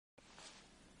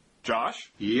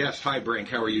Josh? Yes. Hi, Brink.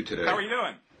 How are you today? How are you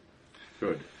doing?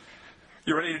 Good.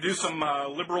 You ready to do some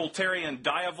libertarian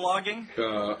dialoguing?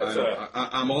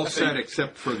 I'm all set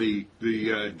except for the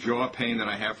jaw pain that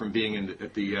I have from being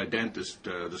at the dentist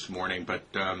this morning, but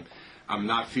I'm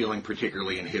not feeling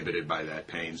particularly inhibited by that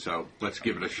pain, so let's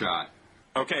give it a shot.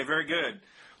 Okay, very good.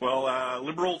 Well,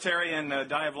 libertarian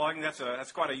dialoguing,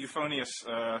 that's quite a euphonious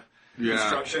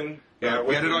construction. Yeah,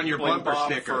 get it on your bumper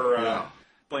sticker.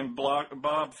 Blame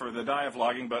Bob for the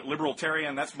dialoguing, but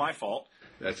libertarian, that's my fault.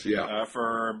 That's,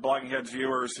 for Blogging Heads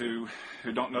viewers who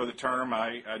don't know the term,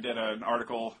 I did an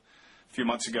article a few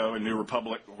months ago in New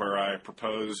Republic where I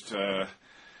proposed a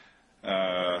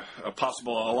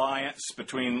possible alliance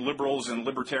between liberals and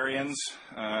libertarians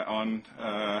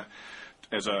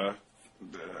as a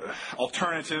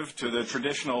alternative to the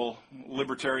traditional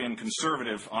libertarian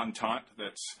conservative entente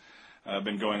that's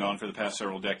been going on for the past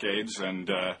several decades, and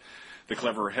the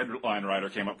clever headline writer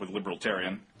came up with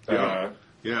libertarian.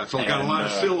 Yeah, it's all got a lot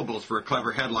of syllables for a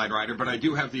clever headline writer, but I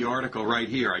do have the article right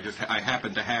here. I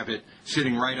happen to have it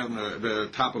sitting right on the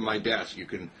top of my desk. You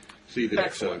can see that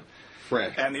it's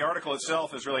fresh. And the article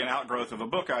itself is really an outgrowth of a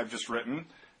book I've just written,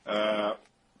 The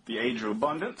Age of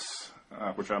Abundance,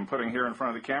 which I'm putting here in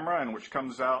front of the camera, and which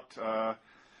comes out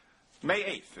May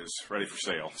 8th, is ready for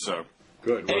sale. So,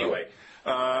 good. Well, anyway,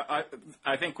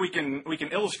 I think we can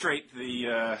illustrate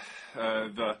the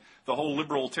whole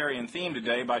libertarian theme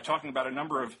today by talking about a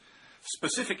number of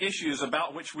specific issues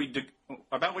about which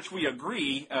we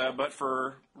agree, but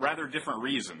for rather different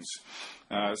reasons.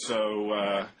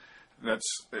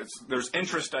 There's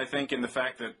interest, I think, in the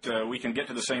fact that we can get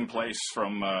to the same place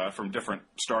from different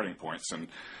starting points. And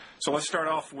so let's start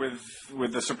off with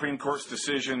the Supreme Court's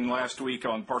decision last week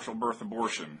on partial birth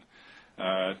abortion.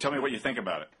 Tell me what you think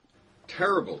about it.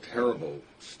 Terrible,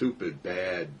 stupid,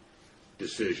 bad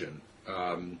decision.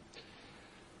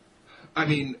 I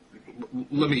mean,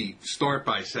 let me start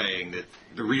by saying that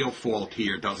the real fault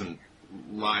here doesn't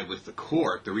lie with the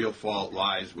court. The real fault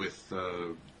lies with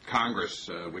Congress,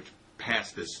 which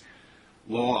passed this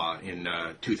law in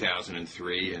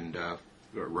 2003 and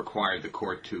required the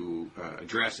court to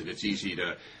address it. It's easy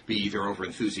to be either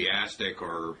overenthusiastic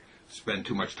or spend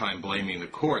too much time blaming the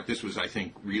court. This was, I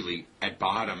think, really at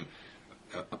bottom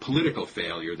a political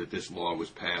failure that this law was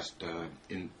passed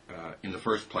in the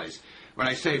first place. When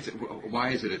I say why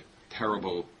is it a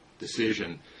terrible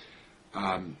decision,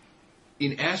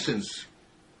 in essence,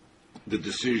 the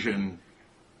decision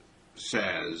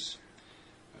says,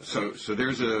 so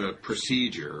there's a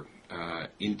procedure,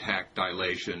 intact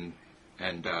dilation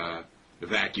and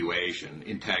evacuation,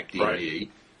 intact DE. Right.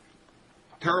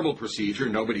 Terrible procedure,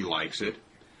 nobody likes it.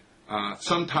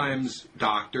 Sometimes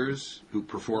doctors who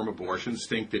perform abortions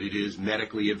think that it is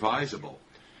medically advisable.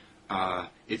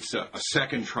 It's a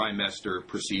second trimester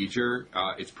procedure.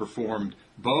 It's performed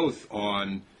both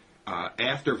on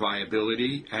after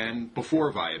viability and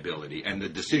before viability, and the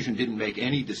decision didn't make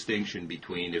any distinction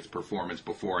between its performance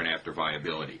before and after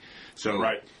viability. So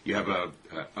you have a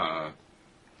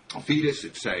fetus,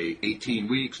 it's, say, 18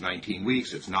 weeks, 19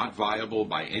 weeks. It's not viable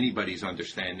by anybody's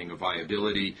understanding of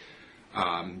viability.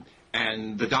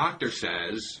 And the doctor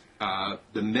says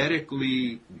the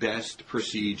medically best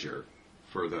procedure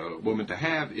for the woman to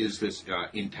have is this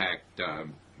intact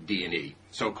D&E,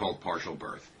 so-called partial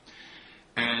birth.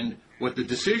 And what the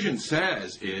decision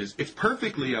says is it's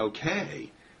perfectly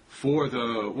okay for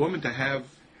the woman to have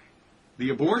the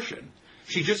abortion.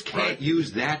 She just can't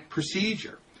use that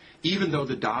procedure, even though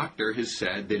the doctor has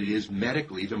said that it is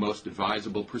medically the most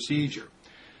advisable procedure.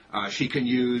 She can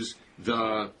use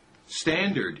the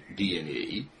standard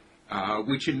D&E,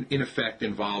 which in effect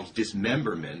involves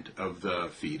dismemberment of the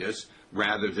fetus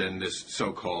rather than this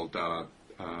so-called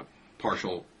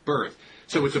partial birth.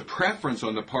 So it's a preference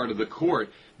on the part of the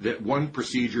court that one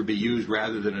procedure be used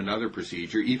rather than another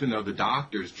procedure, even though the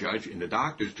doctor's judgment,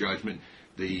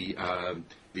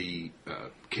 the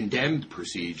condemned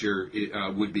procedure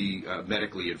would be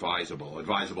medically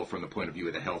advisable from the point of view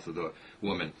of the health of the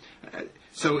woman.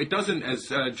 So it doesn't,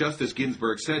 as Justice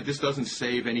Ginsburg said, this doesn't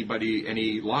save anybody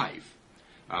any life.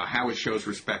 How it shows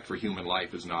respect for human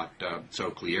life is not so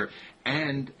clear.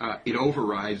 And it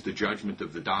overrides the judgment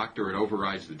of the doctor, it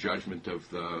overrides the judgment of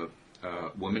the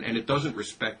woman, and it doesn't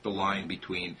respect the line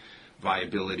between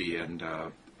viability and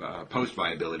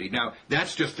post-viability. Now,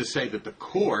 that's just to say that the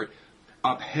court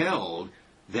upheld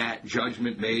that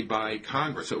judgment made by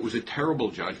Congress. So it was a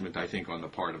terrible judgment, I think, on the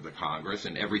part of the Congress,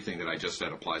 and everything that I just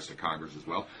said applies to Congress as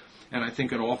well. And I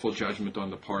think an awful judgment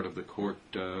on the part of the court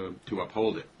to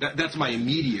uphold it. That's my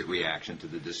immediate reaction to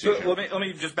the decision. So let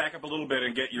me just back up a little bit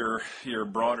and get your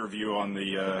broader view on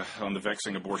the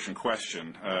vexing abortion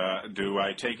question. Do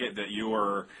I take it that you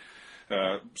are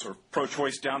sort of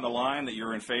pro-choice down the line, that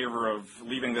you're in favor of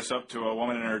leaving this up to a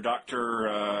woman and her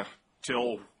doctor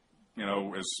until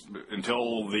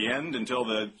the end, until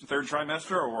the third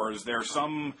trimester, or is there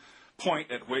some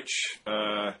point at which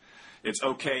it's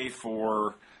okay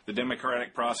for the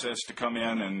democratic process to come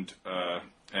in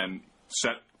and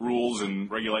set rules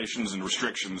and regulations and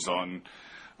restrictions on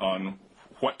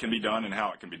what can be done and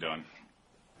how it can be done?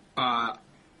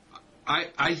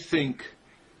 I think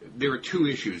there are two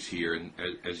issues here, and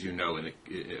as you know,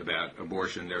 about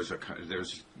abortion. There's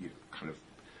kind of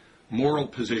moral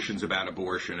positions about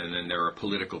abortion, and then there are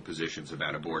political positions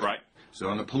about abortion. Right. So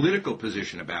on the political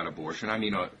position about abortion, I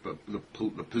mean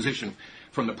the position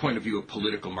from the point of view of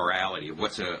political morality, of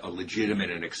what's a legitimate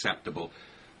and acceptable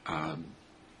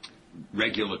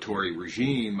regulatory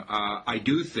regime, I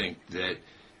do think that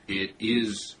it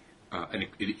is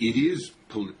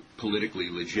politically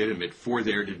legitimate for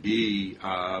there to be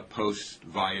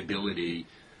post-viability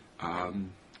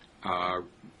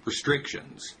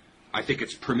restrictions. I think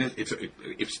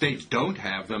if states don't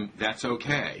have them, that's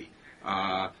okay.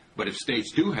 But if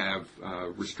states do have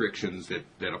restrictions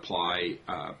that apply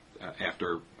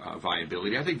after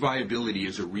viability, I think viability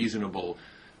is a reasonable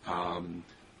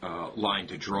line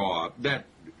to draw. That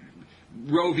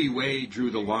Roe v. Wade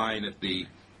drew the line at the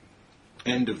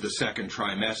end of the second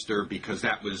trimester because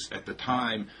that was, at the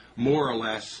time, more or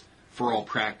less, for all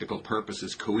practical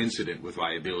purposes, coincident with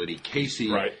viability. Casey...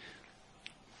 Right.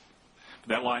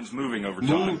 That line's moving over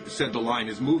time. Said the line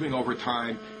is moving over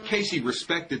time. Casey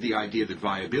respected the idea that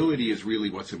viability is really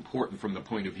what's important from the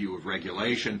point of view of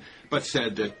regulation, but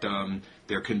said that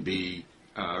there can be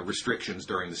restrictions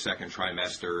during the second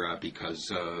trimester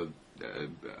because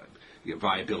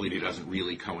viability doesn't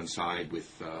really coincide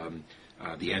with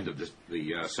the end of the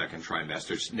second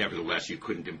trimester. Nevertheless, you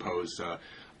couldn't impose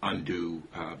undue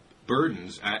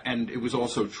burdens. And it was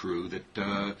also true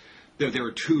that there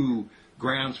are two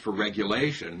grounds for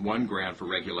regulation. One ground for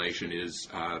regulation is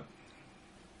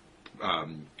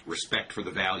respect for the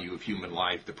value of human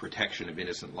life, the protection of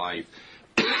innocent life,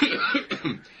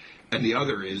 and the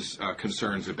other is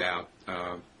concerns about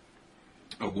a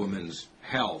woman's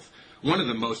health. One of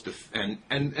the most and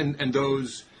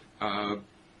those have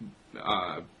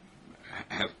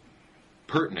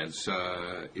pertinence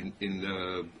in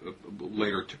the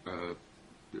later.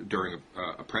 During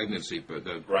a pregnancy, but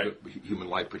the human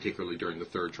life, particularly during the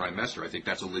third trimester. I think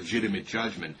that's a legitimate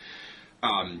judgment.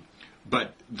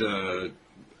 But one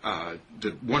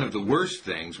of the worst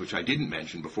things, which I didn't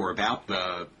mention before, about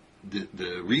the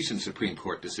recent Supreme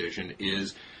Court decision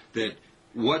is that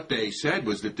what they said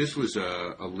was that this was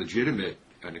a legitimate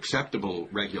and acceptable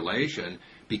regulation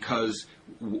because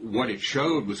what it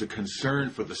showed was a concern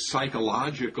for the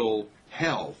psychological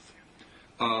health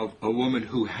of a woman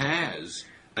who has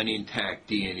an intact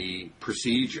D&E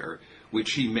procedure, which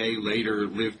she may later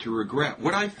live to regret.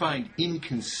 What I find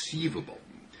inconceivable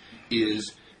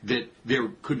is that there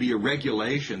could be a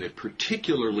regulation that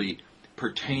particularly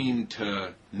pertained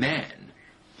to men,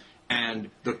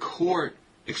 and the court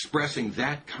expressing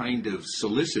that kind of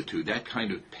solicitude, that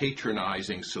kind of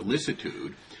patronizing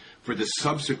solicitude for the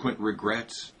subsequent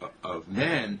regrets of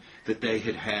men that they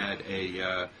had had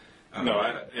a...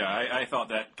 I thought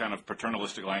that kind of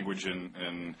paternalistic language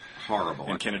in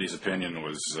horrible. In Kennedy's opinion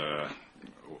was.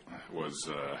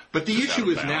 But the issue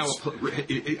is now.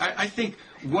 I think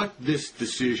what this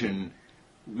decision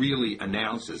really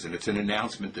announces, and it's an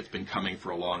announcement that's been coming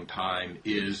for a long time,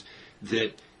 is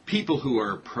that people who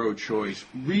are pro-choice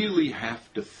really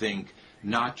have to think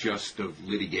not just of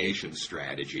litigation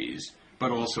strategies,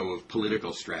 but also of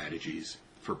political strategies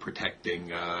for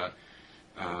protecting a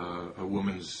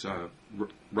woman's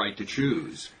right to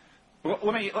choose. Well,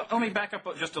 let me back up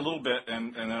just a little bit,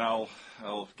 and then I'll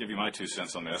give you my 2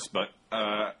 cents on this. But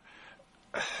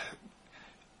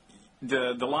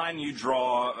the line you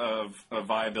draw of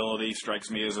viability strikes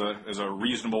me as a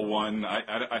reasonable one.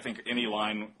 I think any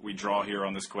line we draw here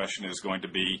on this question is going to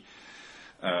be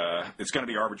it's going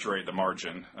to be arbitrary at the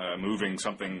margin, moving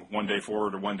something one day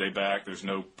forward or one day back. There's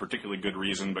no particularly good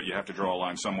reason, but you have to draw a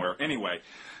line somewhere. Anyway,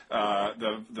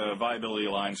 the viability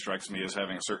line strikes me as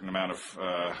having a certain amount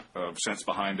of sense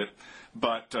behind it.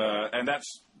 But and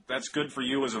that's good for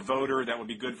you as a voter. That would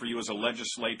be good for you as a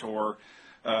legislator.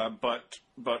 But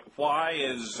why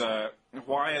is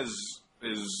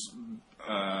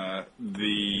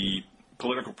the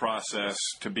political process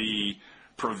to be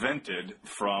prevented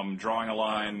from drawing a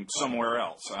line somewhere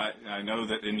else. I know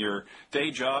that in your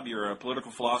day job you're a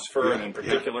political philosopher, and in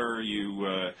particular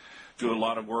you do a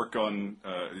lot of work on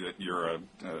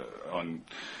on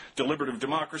deliberative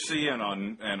democracy and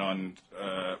on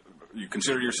you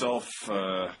consider yourself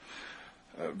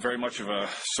very much of a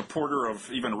supporter of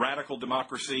even radical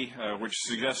democracy, which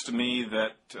suggests to me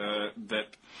that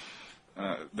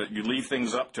you leave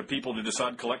things up to people to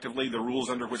decide collectively the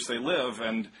rules under which they live.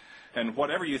 And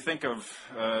whatever you think of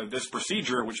this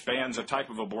procedure, which bans a type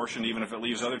of abortion, even if it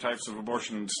leaves other types of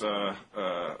abortions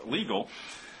legal,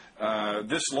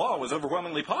 this law was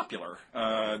overwhelmingly popular.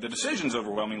 The decision's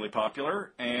overwhelmingly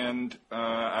popular, and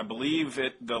I believe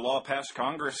the law passed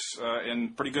Congress in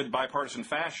pretty good bipartisan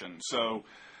fashion. So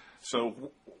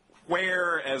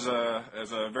where, as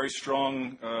a very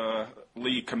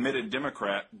strongly committed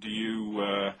Democrat, do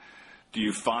you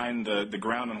find the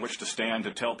ground on which to stand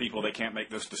to tell people they can't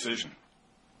make this decision?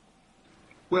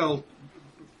 Well,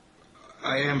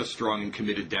 I am a strong and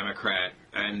committed Democrat,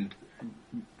 and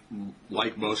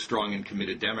like most strong and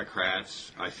committed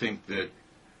Democrats, I think that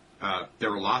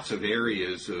there are lots of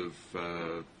areas of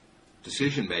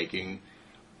decision-making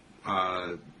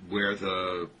where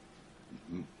the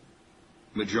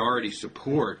majority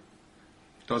support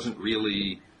doesn't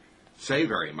really say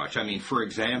very much. I mean, for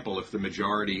example, if the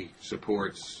majority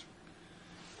supports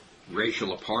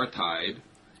racial apartheid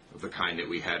of the kind that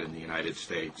we had in the United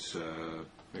States,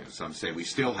 some say we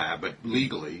still have, but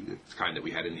legally, it's the kind that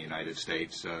we had in the United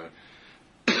States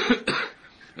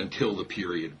until the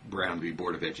period Brown v.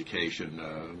 Board of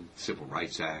Education, Civil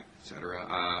Rights Act,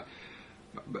 etc.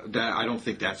 I don't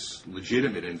think that's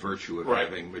legitimate in virtue of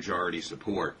having majority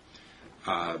support.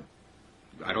 I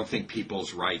don't think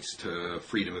people's rights to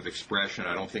freedom of expression,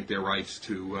 I don't think their rights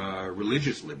to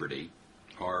religious liberty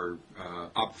are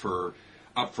up for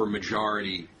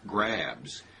majority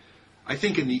grabs. I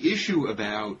think in the issue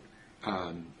about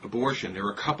abortion, there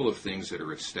are a couple of things that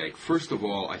are at stake. First of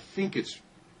all, I think it's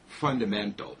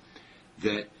fundamental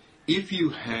that if you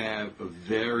have a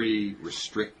very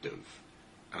restrictive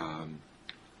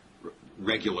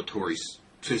regulatory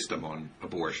system on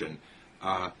abortion,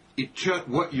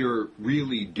 what you're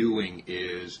really doing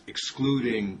is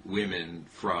excluding women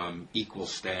from equal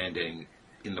standing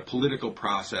in the political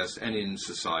process and in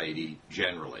society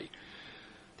generally.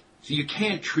 So you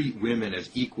can't treat women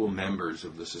as equal members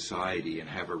of the society and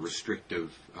have a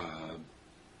restrictive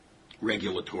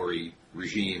regulatory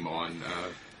regime on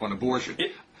abortion.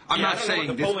 I'm not saying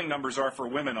what the polling numbers are for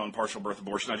women on partial birth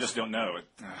abortion. I just don't know.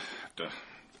 I have to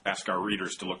ask our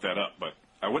readers to look that up. But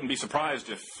I wouldn't be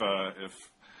surprised if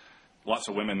lots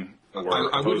of women were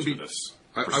opposed to this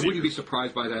procedure. I wouldn't be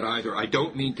surprised by that either. I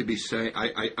don't mean to be saying.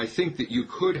 I think that you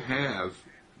could have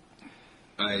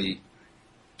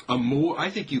a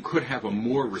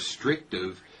more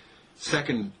restrictive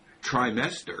second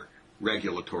trimester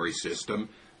regulatory system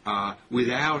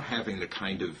without having the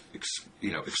kind of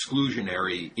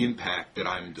exclusionary impact that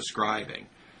I'm describing.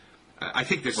 I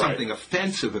think there's something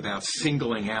offensive about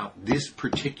singling out this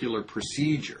particular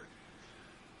procedure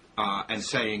and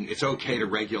saying it's okay to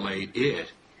regulate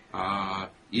it,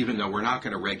 even though we're not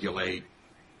going to regulate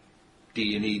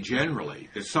D&E generally.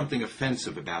 There's something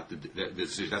offensive about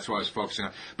this. That's why I was focusing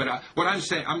on. But what I'm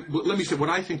saying, let me say what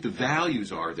I think the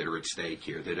values are that are at stake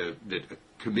here, that a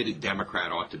committed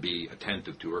Democrat ought to be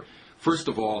attentive to. Are, first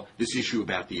of all, this issue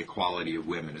about the equality of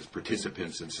women as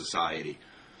participants in society.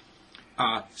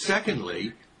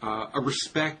 Secondly, a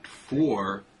respect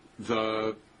for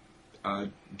the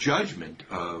judgment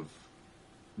of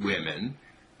women,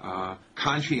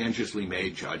 conscientiously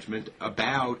made judgment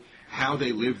about how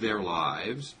they live their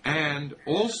lives, and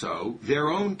also their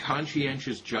own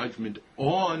conscientious judgment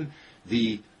on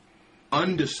the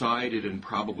undecided and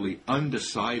probably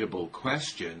undecidable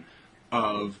question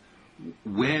of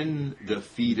when the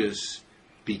fetus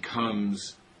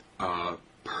becomes a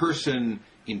person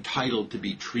entitled to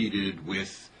be treated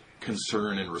with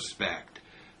concern and respect.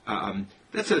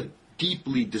 That's a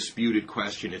deeply disputed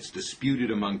question. It's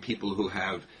disputed among people who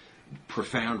have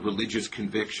profound religious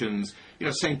convictions.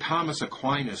 St. Thomas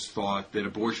Aquinas thought that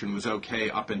abortion was okay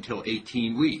up until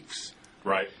 18 weeks.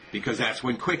 Right. Because that's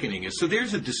when quickening is. So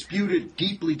there's a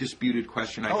deeply disputed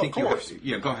question. I think of course.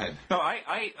 Go ahead. No,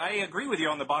 I agree with you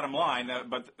on the bottom line,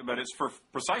 but it's for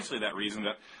precisely that reason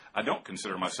that I don't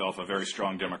consider myself a very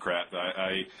strong Democrat.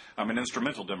 I'm an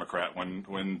instrumental Democrat.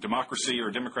 When democracy or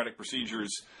democratic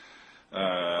procedures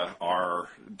are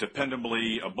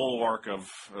dependably a bulwark of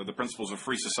the principles of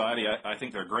free society, I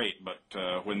think they're great.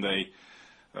 But when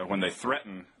they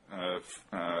threaten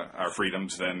our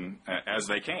freedoms than as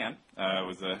they can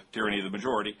with the tyranny of the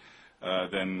majority,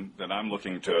 then I'm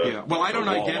looking to Well, I don't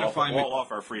wall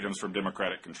off our freedoms from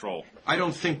democratic control. I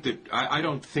don't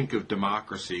think of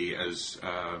democracy as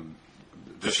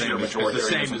the same as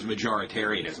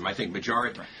majoritarianism. I think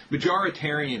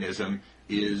majoritarianism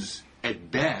is,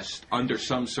 at best, under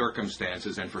some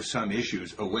circumstances and for some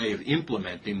issues, a way of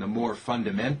implementing the more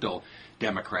fundamental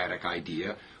democratic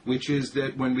idea, which is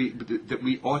that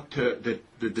that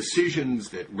the decisions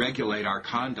that regulate our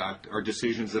conduct are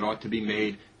decisions that ought to be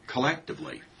made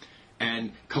collectively.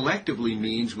 And collectively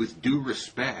means with due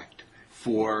respect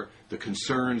for the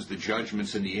concerns, the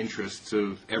judgments, and the interests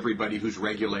of everybody who's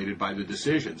regulated by the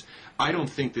decisions. I don't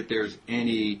think that there's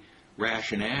any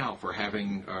rationale for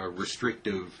having a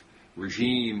restrictive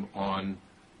regime on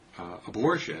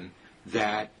abortion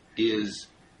that is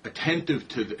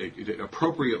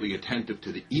appropriately attentive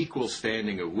to the equal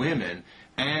standing of women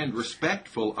and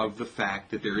respectful of the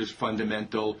fact that there is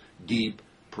fundamental, deep,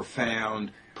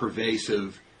 profound,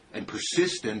 pervasive, and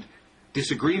persistent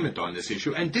disagreement on this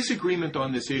issue, and disagreement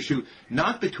on this issue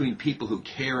not between people who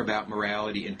care about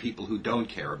morality and people who don't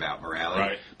care about morality,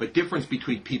 right, but difference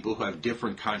between people who have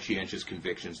different conscientious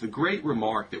convictions. The great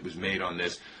remark that was made on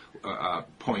this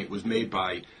point was made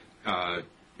by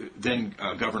then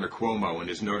Governor Cuomo in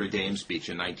his Notre Dame speech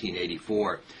in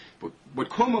 1984. But what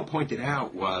Cuomo pointed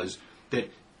out was that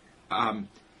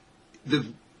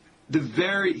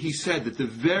he said that the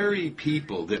very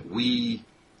people that we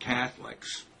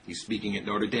Catholics, he's speaking at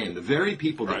Notre Dame, the very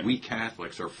people that we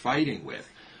Catholics are fighting with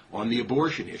on the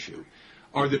abortion issue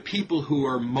are the people who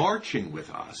are marching with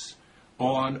us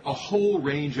on a whole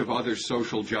range of other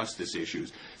social justice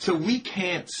issues. So we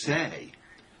can't say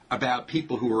about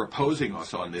people who are opposing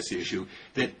us on this issue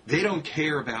that they don't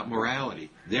care about morality.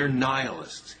 They're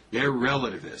nihilists. They're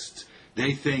relativists.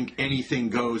 They think anything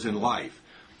goes in life.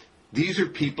 These are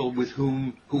people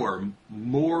who are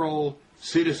moral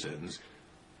citizens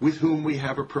with whom we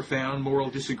have a profound moral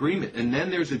disagreement. And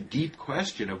then there's a deep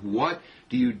question of what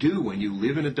do you do when you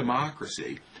live in a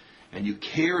democracy and you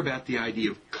care about the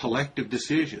idea of collective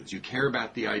decisions, you care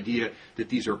about the idea that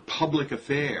these are public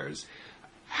affairs.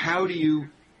 How do you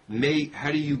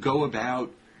go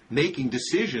about making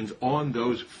decisions on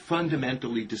those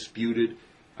fundamentally disputed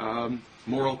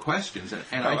moral questions?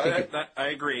 And I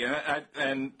agree.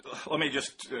 And let me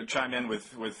just chime in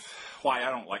with why I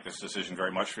don't like this decision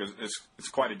very much, because it's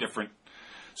quite a different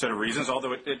set of reasons,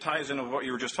 although it ties into what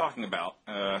you were just talking about,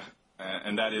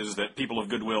 and that is that people of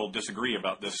goodwill disagree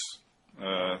about this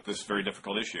very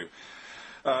difficult issue.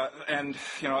 And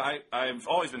you know, I've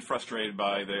always been frustrated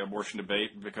by the abortion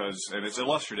debate and it's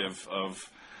illustrative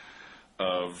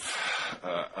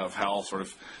of how sort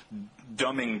of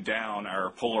dumbing down our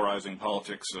polarizing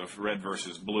politics of red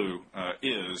versus blue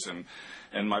is,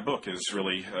 and my book is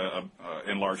really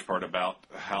in large part about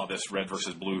how this red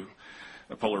versus blue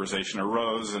polarization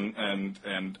arose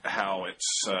and how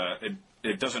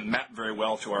it doesn't map very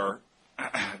well to our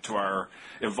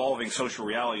evolving social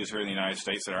realities here in the United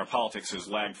States, that our politics has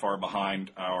lagged far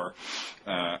behind our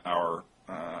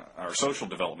social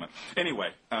development. Anyway,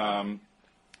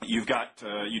 you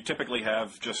typically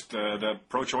have just the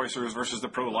pro-choicers versus the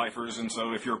pro-lifers, and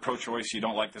so if you're pro-choice, you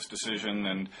don't like this decision,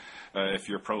 and if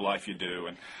you're pro-life, you do.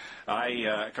 And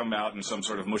I come out in some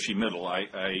sort of mushy middle.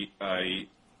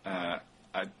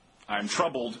 I'm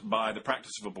troubled by the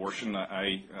practice of abortion.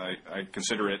 I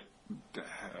consider it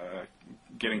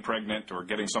getting pregnant or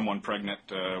getting someone pregnant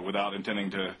without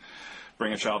intending to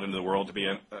bring a child into the world to be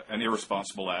an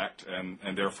irresponsible act, and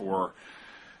therefore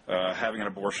having an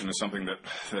abortion is something that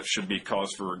should be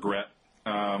cause for regret.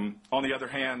 On the other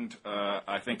hand,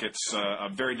 I think it's a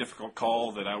very difficult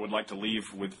call that I would like to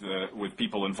leave with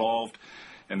people involved,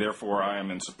 and therefore I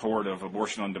am in support of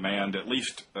abortion on demand, at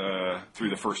least through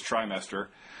the first trimester.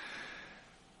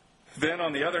 Then,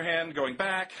 on the other hand, going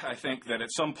back, I think that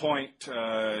at some point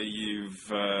you've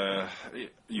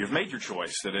made your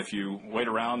choice. That if you wait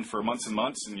around for months and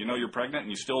months and you know you're pregnant and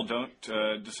you still don't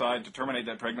decide to terminate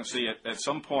that pregnancy, at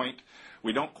some point,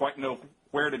 we don't quite know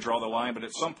where to draw the line, but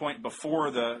at some point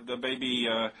before the baby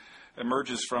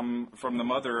emerges from the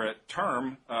mother at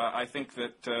term, I think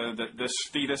that this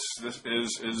fetus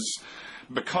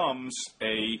becomes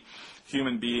a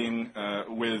human being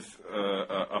with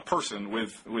a person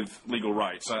with legal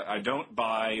rights. I don't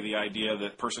buy the idea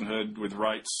that personhood with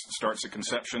rights starts at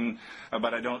conception,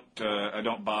 but I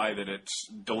don't buy that it's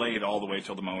delayed all the way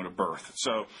till the moment of birth.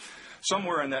 So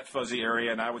somewhere in that fuzzy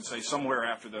area, and I would say somewhere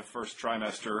after the first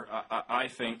trimester, I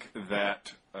think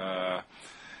that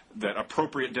that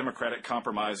appropriate democratic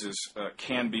compromises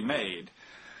can be made.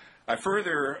 I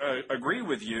further agree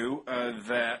with you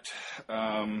that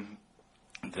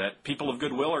that people of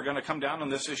goodwill are going to come down on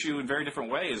this issue in very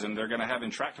different ways, and they're going to have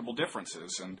intractable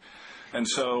differences. And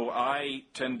so I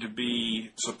tend to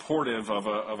be supportive of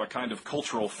a kind of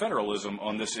cultural federalism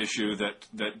on this issue,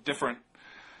 that different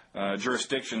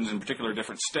jurisdictions, in particular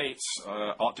different states,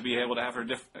 ought to be able to have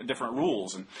their different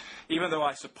rules. And even though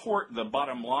I support the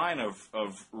bottom line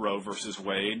of Roe versus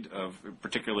Wade, of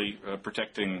particularly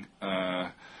protecting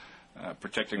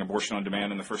abortion on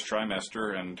demand in the first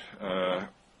trimester, and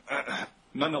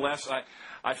nonetheless,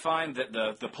 I find that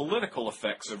the political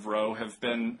effects of Roe have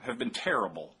been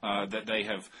terrible. That they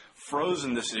have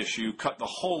frozen this issue, cut the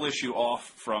whole issue off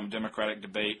from democratic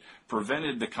debate,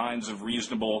 prevented the kinds of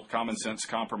reasonable, common sense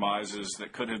compromises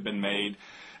that could have been made,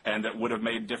 and that would have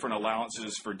made different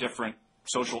allowances for different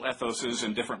social ethoses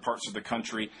in different parts of the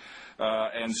country.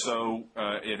 And so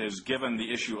it has given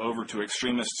the issue over to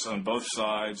extremists on both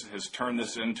sides, has turned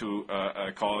this into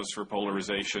a cause for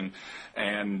polarization,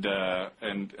 and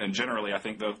generally I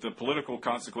think the political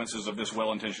consequences of this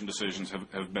well-intentioned decisions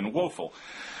have been woeful.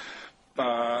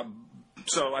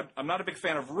 So I'm not a big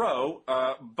fan of Roe,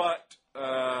 but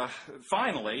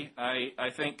finally, I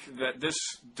think that this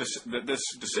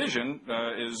decision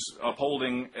is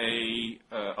upholding a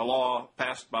law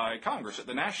passed by Congress at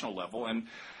the national level, and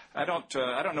I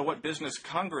don't know what business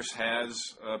Congress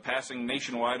has passing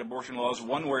nationwide abortion laws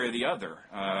one way or the other.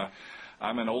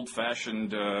 I'm an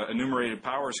old-fashioned enumerated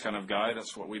powers kind of guy.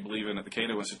 That's what we believe in at the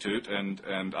Cato Institute,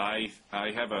 and I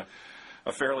have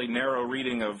a fairly narrow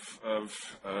reading of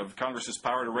Congress's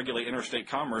power to regulate interstate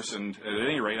commerce, and at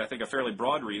any rate, I think a fairly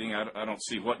broad reading. I don't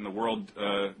see what in the world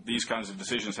these kinds of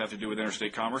decisions have to do with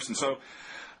interstate commerce, and so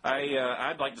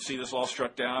I'd like to see this law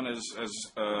struck down as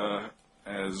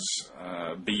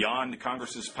beyond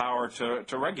Congress's power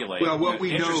to regulate. Well, what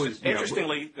we know is...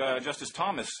 Interestingly, Justice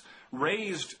Thomas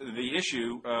raised the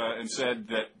issue and said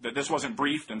that this wasn't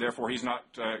briefed, and therefore he's not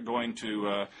going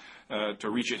to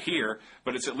reach it here,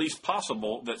 but it's at least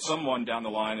possible that someone down the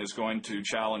line is going to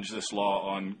challenge this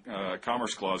law on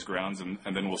Commerce Clause grounds, and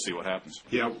then we'll see what happens.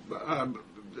 Yeah,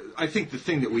 I think the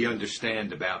thing that we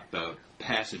understand about the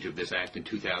passage of this act in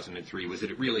 2003 was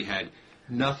that it really had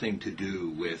nothing to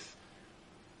do with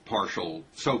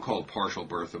so-called partial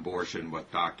birth abortion, what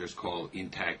doctors call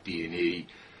intact D&E,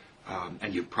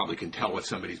 and you probably can tell what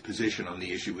somebody's position on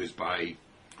the issue is by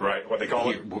what they call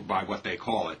it. By what they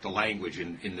call it. The language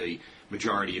in the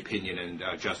majority opinion and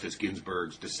Justice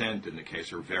Ginsburg's dissent in the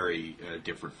case are very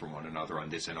different from one another on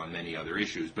this and on many other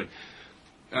issues. But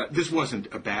this wasn't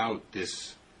about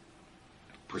this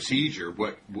procedure.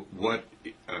 What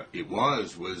it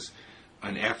was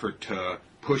an effort to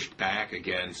push back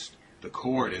against the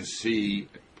court and see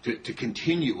to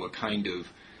continue a kind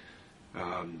of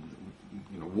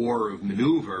war of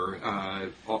maneuver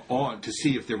on to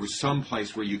see if there was some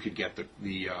place where you could get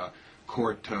the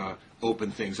court to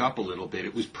open things up a little bit.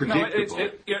 It was predictable. No,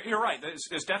 you're right.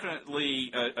 It's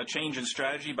definitely a change in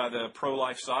strategy by the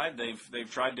pro-life side. They've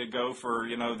tried to go for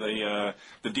the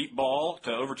deep ball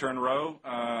to overturn Roe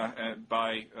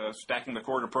by stacking the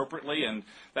court appropriately, and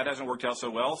that hasn't worked out so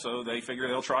well. So they figure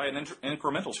they'll try an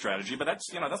incremental strategy. But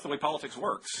that's the way politics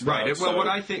works. Right. Well, what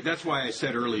I think that's why I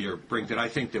said earlier, Brink, that I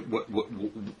think that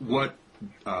what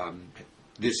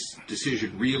this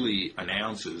decision really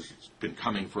announces, it's been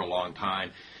coming for a long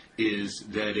time, is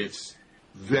that it's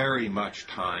very much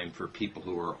time for people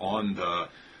who are on the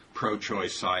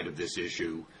pro-choice side of this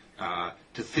issue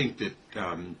to think that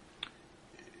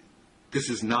this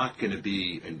is not going to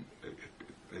be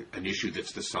an issue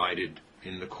that's decided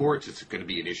in the courts. It's going to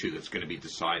be an issue that's going to be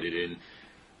decided in,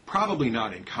 probably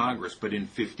not in Congress, but in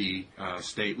 50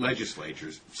 state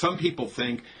legislatures. Some people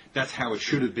think that's how it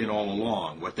should have been all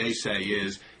along. What they say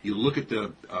is, you look at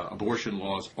the abortion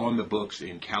laws on the books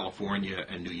in California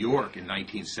and New York in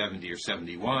 1970 or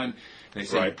 71. They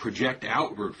say you project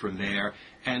outward from there,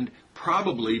 and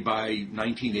probably by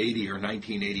 1980 or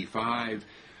 1985,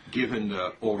 given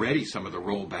already some of the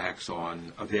rollbacks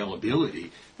on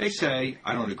availability, they say,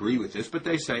 I don't agree with this, but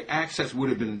they say access would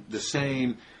have been the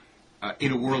same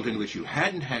in a world in which you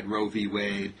hadn't had Roe v.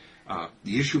 Wade.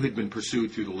 The issue had been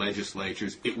pursued through the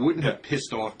legislatures. It wouldn't have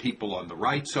pissed off people on the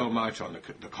right so much, on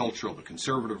the cultural, the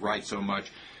conservative right so much,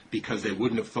 because they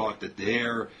wouldn't have thought that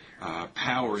their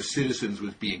power as citizens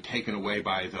was being taken away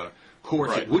by the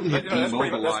courts. Right. It wouldn't have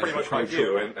demobilized. That's pretty much my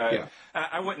view. And,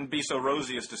 I wouldn't be so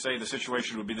rosy as to say the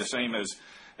situation would be the same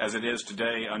as it is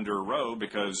today under Roe,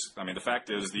 because, I mean, the fact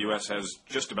is the U.S. has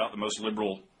just about the most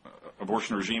liberal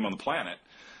abortion regime on the planet.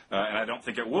 And I don't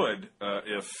think it would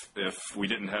if we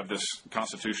didn't have this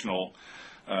constitutional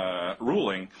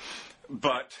ruling.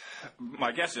 But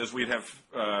my guess is we'd have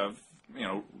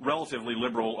relatively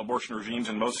liberal abortion regimes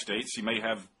in most states. You may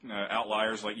have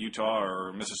outliers like Utah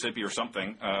or Mississippi or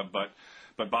something, but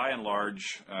by and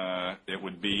large, it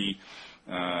would be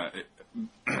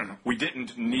we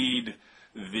didn't need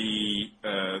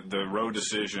the Roe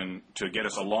decision to get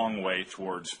us a long way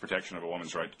towards protection of a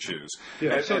woman's right to choose.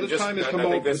 Yeah, and, so and the just, time has come I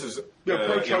think over. this is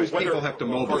pro-choice people have to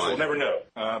mobilize. Of course, we'll never know.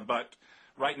 But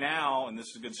right now, and this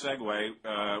is a good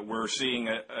segue, we're seeing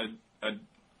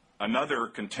another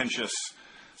contentious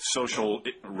social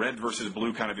red versus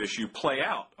blue kind of issue play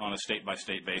out on a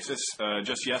state-by-state basis.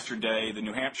 Just yesterday, the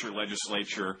New Hampshire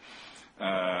legislature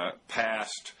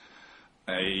passed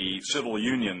a civil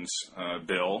unions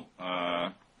bill.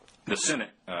 The Senate,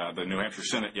 the New Hampshire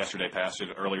Senate yesterday passed it.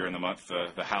 Earlier in the month,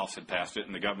 the House had passed it,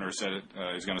 and the governor said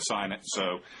he's going to sign it.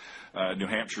 So New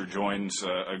Hampshire joins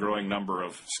a growing number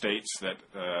of states that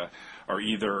are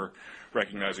either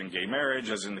recognizing gay marriage,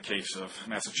 as in the case of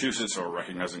Massachusetts, or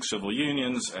recognizing civil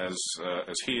unions, as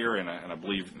here, and I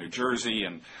believe New Jersey,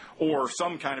 or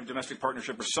some kind of domestic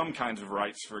partnership or some kinds of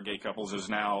rights for gay couples, as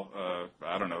now,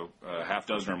 a half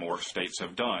dozen or more states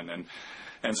have done.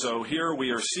 And so here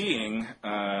we are seeing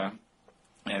a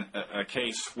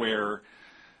case where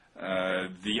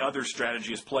the other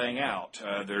strategy is playing out.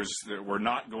 We're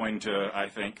not going to, I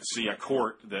think, see a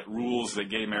court that rules that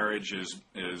gay marriage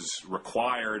is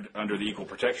required under the Equal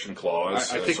Protection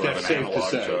Clause. I think that's safe to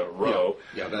say. To Roe.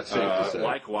 Yeah, that's safe to say.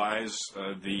 Likewise,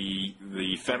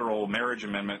 the federal marriage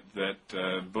amendment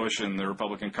that Bush and the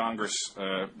Republican Congress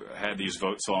had these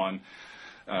votes on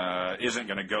isn't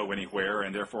going to go anywhere,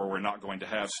 and therefore we're not going to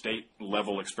have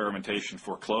state-level experimentation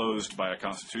foreclosed by a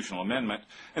constitutional amendment.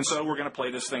 And so we're going to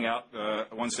play this thing out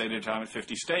one state at a time at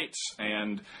 50 states.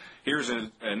 And here's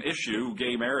an issue,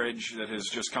 gay marriage, that has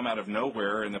just come out of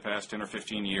nowhere in the past 10 or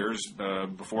 15 years.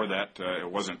 Before that,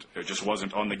 it just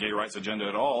wasn't on the gay rights agenda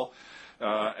at all.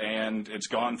 And it's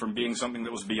gone from being something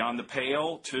that was beyond the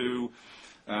pale to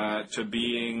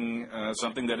being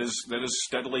something that is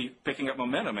steadily picking up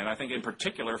momentum. And I think in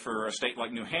particular for a state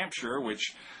like New Hampshire,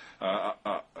 which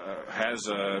has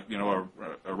a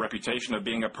reputation of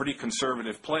being a pretty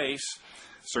conservative place,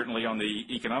 certainly on the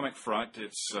economic front,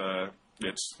 it's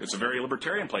a very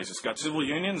libertarian place. It's got civil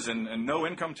unions and no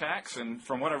income tax. And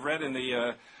from what I've read in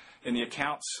the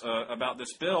accounts about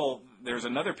this bill, there's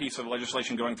another piece of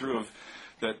legislation going through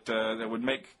that would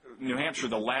make New Hampshire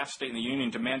the last state in the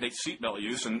union to mandate seatbelt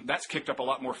use, and that's kicked up a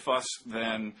lot more fuss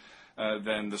than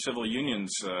the civil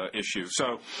unions issue.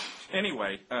 So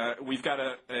anyway, we've got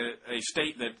a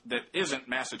state that isn't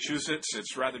Massachusetts.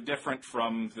 It's rather different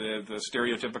from the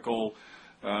stereotypical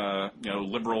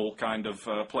liberal kind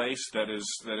of place that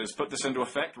has put this into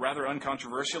effect rather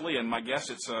uncontroversially, and my guess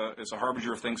it's a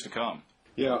harbinger of things to come.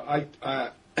 Yeah,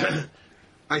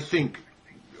 I think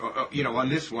on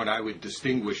this one I would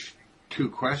distinguish two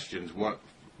questions.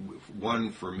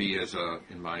 One for me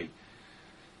in my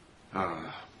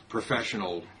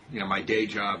professional, my day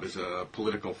job as a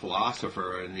political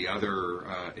philosopher, and the other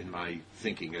in my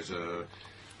thinking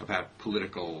about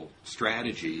political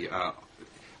strategy.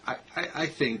 I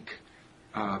think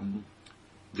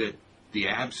that the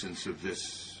absence of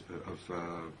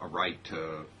a right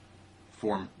to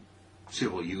form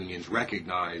civil unions,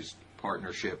 recognized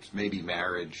partnerships, maybe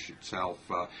marriage itself,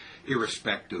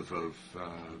 irrespective of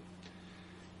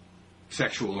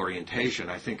sexual orientation,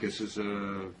 I think this is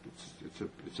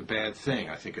it's a bad thing.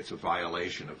 I think it's a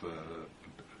violation of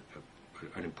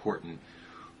an important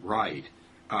right.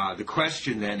 The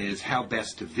question then is how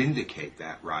best to vindicate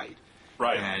that right.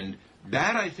 Right. And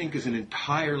that, I think, is an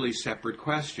entirely separate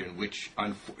question, which,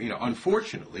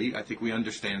 unfortunately, I think we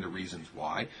understand the reasons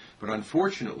why, but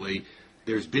unfortunately,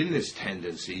 there's been this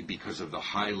tendency, because of the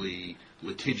highly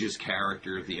litigious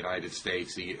character of the United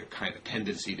States, the kind of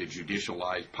tendency to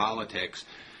judicialize politics.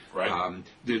 Right.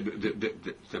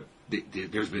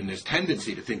 There's been this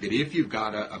tendency to think that if you've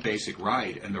got a basic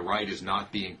right and the right is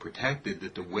not being protected,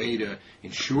 that the way to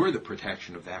ensure the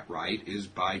protection of that right is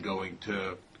by going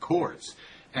to courts.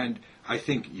 And I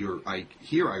think I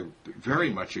very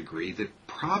much agree that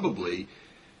probably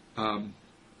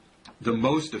the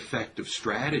most effective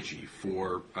strategy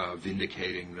for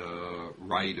vindicating the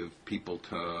right of people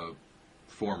to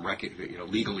form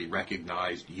legally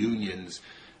recognized unions,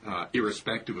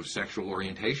 irrespective of sexual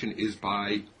orientation, is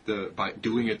by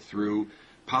doing it through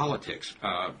politics.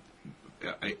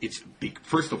 It's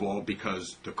first of all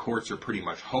because the courts are pretty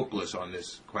much hopeless on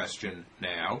this question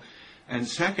now, and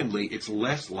secondly, it's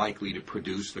less likely to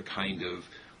produce the kind of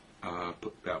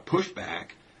pushback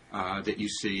that you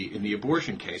see in the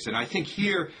abortion case. And I think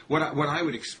here, what I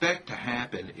would expect to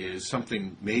happen is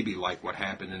something maybe like what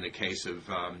happened in the case of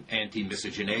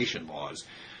anti-miscegenation laws.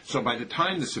 So by the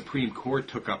time the Supreme Court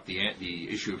took up the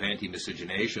issue of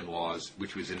anti-miscegenation laws,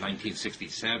 which was in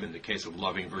 1967, the case of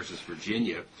Loving versus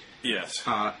Virginia, yes,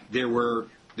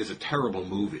 there's a terrible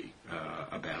movie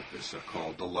about this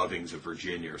called The Lovings of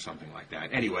Virginia or something like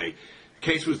that. Anyway, the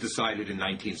case was decided in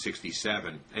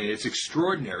 1967, and it's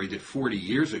extraordinary that 40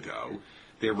 years ago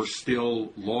there were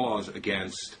still laws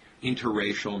against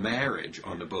interracial marriage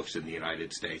on the books in the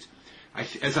United States.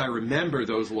 As I remember,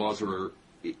 those laws were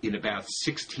in about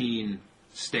 16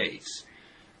 states.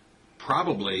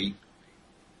 Probably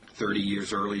 30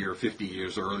 years earlier, 50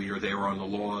 years earlier, they were on the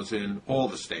laws in all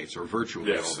the states, or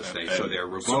virtually all the states. So they're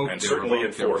revoked,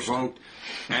 they're revoked,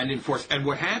 and enforced. And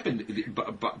what happened,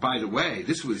 by the way,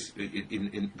 this was,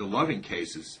 in the Loving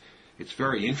cases, it's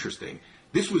very interesting.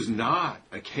 This was not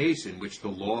a case in which the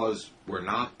laws were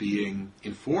not being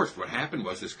enforced. What happened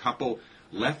was this couple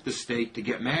left the state to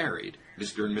get married,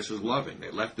 Mr. and Mrs. Loving.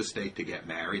 They left the state to get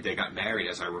married. They got married,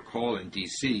 as I recall, in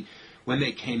D.C. When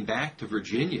they came back to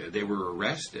Virginia, they were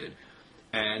arrested,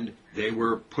 and they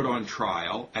were put on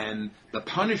trial, and the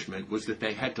punishment was that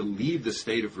they had to leave the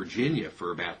state of Virginia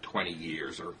for about 20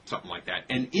 years or something like that.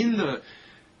 And in the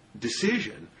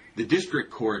decision, the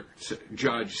district court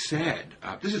judge said,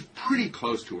 this is pretty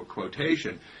close to a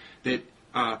quotation, that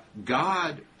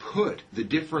God put the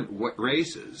different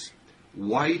races,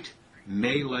 white,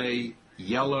 Malay,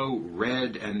 yellow,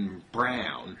 red, and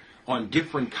brown, on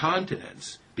different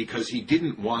continents because he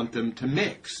didn't want them to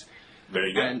mix. There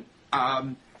you go.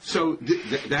 And so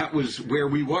that was where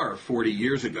we were 40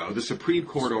 years ago. The Supreme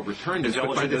Court overturned it.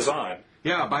 Intelligent design.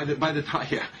 Yeah, by the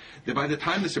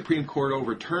time the Supreme Court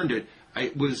overturned it,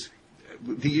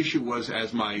 the issue was,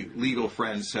 as my legal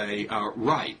friends say,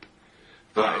 ripe.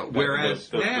 Whereas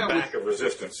the back of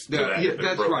resistance to that had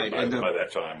been broken by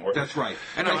that time. That's right.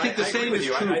 And I think the same is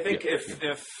true. I think if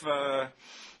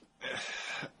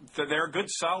there are good,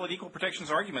 solid equal protections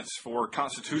arguments for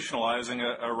constitutionalizing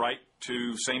a right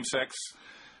to same-sex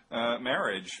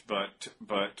marriage, but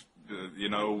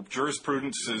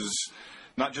jurisprudence is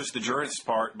not just the jurist's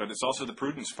part, but it's also the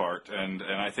prudence part, and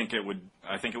I think it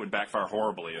would backfire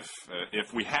horribly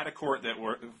if we had a court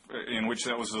in which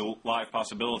that was a live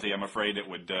possibility. I'm afraid it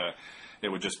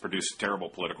would just produce terrible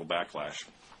political backlash.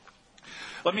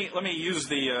 Let me use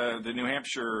the New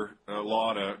Hampshire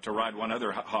law to ride one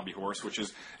other hobby horse, which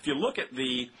is if you look at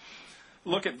the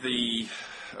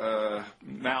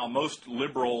now most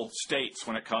liberal states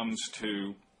when it comes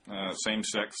to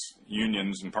same-sex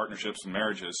unions and partnerships and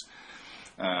marriages.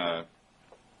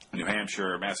 New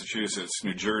Hampshire, Massachusetts,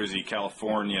 New Jersey,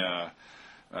 California,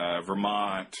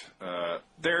 Vermont,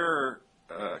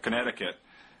 Connecticut,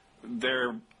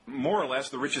 they're more or less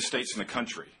the richest states in the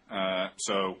country.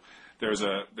 So there's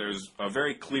a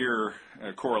very clear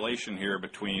correlation here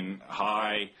between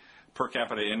high per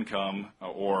capita income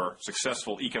or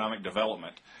successful economic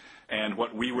development and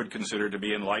what we would consider to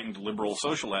be enlightened liberal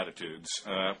social attitudes,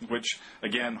 which,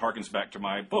 again, harkens back to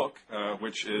my book,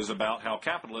 which is about how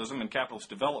capitalism and capitalist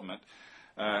development,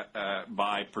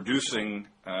 by producing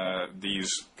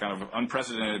these kind of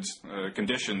unprecedented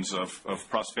conditions of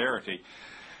prosperity,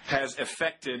 has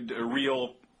affected a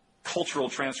real cultural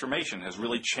transformation, has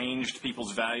really changed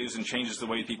people's values and changes the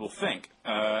way people think,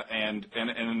 and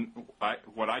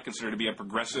what I consider to be a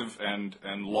progressive and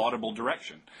laudable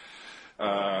direction.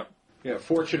 Yeah,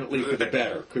 fortunately for the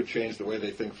better. Could change the way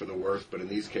they think for the worse, but in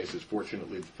these cases,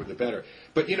 fortunately for the better.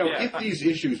 But, if these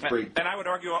issues bring... And I would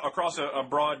argue across a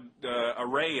broad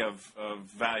array of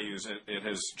values, it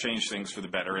has changed things for the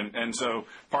better. And so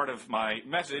part of my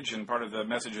message and part of the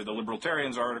message of the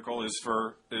Libertarians article is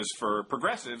for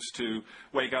progressives to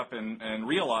wake up and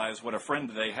realize what a friend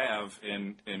they have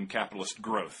in capitalist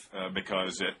growth,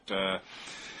 because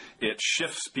it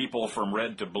shifts people from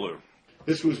red to blue.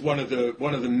 This was one of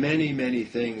the many, many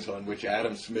things on which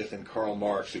Adam Smith and Karl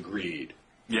Marx agreed.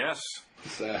 Yes.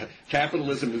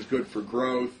 Capitalism is good for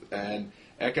growth, and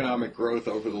economic growth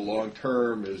over the long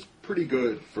term is pretty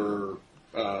good for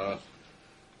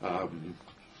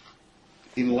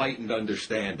enlightened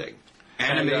understanding.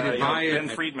 Animated by it. Ben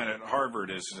Friedman at Harvard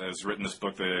has written this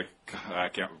book,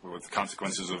 with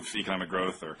consequences of economic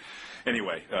growth, or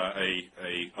anyway,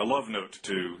 a love note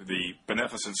to the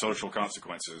beneficent social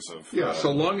consequences of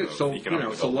so long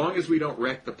as we don't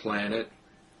wreck the planet,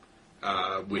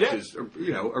 which is a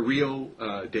real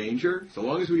danger. So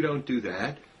long as we don't do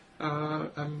that,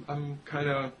 I'm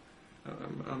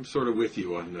sort of with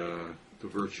you on the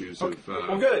virtues of...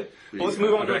 well, good. Well, let's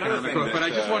move on to another thing. But I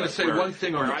just want to say one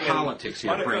thing on politics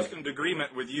here, I'm in Brink. unaccustomed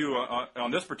agreement with you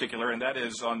on this particular, and that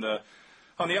is on the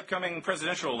upcoming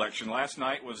presidential election. Last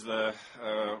night was the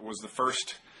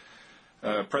first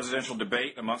presidential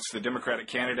debate amongst the Democratic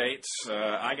candidates.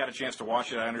 I got a chance to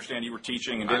watch it. I understand you were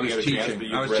teaching and didn't get a chance.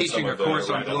 But I was teaching a course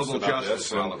on global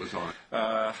justice while it was on.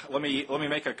 Let me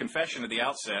make a confession at the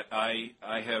outset. I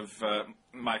have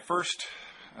my first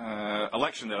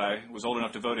election that I was old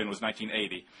enough to vote in was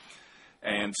 1980.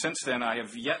 And since then, I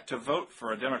have yet to vote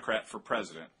for a Democrat for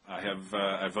president.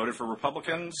 I've voted for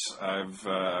Republicans. I've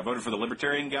voted for the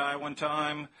Libertarian guy one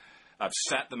time. I've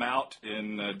sat them out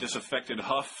in disaffected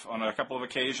huff on a couple of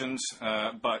occasions.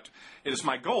 But it is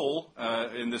my goal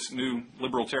in this new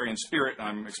libertarian spirit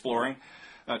I'm exploring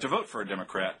to vote for a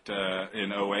Democrat in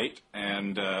 2008,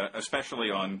 and especially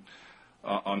on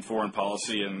foreign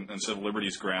policy and civil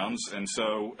liberties grounds. And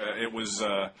so it was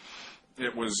a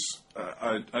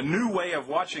new way of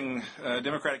watching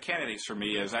Democratic candidates for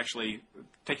me, is actually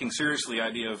taking seriously the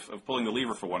idea of pulling the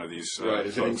lever for one of these right,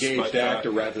 as an engaged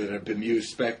actor rather than a bemused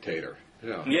spectator.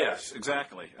 Yeah. Yes,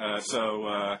 exactly.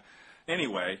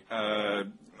 Anyway.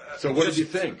 So what did you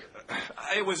think?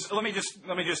 It was. Let me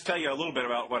just tell you a little bit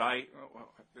about what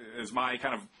as my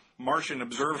kind of Martian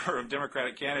observer of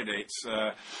Democratic candidates,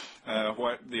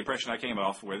 what the impression I came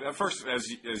off with. At first,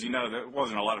 as you know, there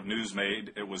wasn't a lot of news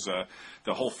made. It was the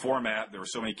whole format. There were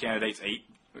so many candidates, 8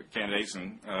 candidates,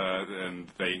 and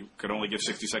they could only give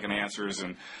 60-second answers,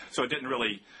 and so it didn't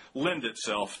really lend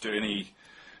itself to any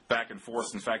back and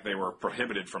forth. In fact, they were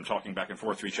prohibited from talking back and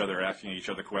forth to each other, asking each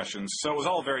other questions. So it was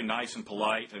all very nice and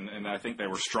polite, and I think they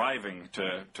were striving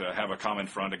to have a common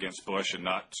front against Bush and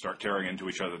not start tearing into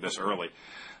each other this early.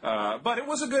 But it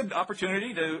was a good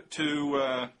opportunity to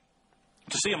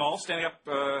see them all standing up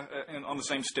on the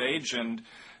same stage and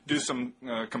do some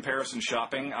comparison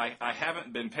shopping. I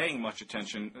haven't been paying much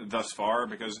attention thus far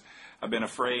because I've been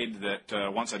afraid that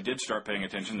once I did start paying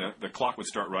attention, the clock would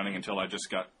start running until I just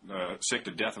got sick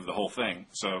to death of the whole thing.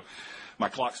 So my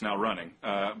clock's now running.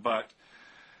 But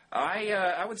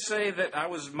I would say that I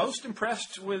was most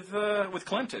impressed with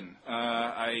Clinton.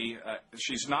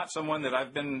 She's not someone that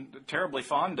I've been terribly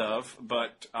fond of,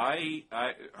 but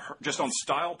just on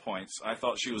style points, I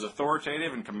thought she was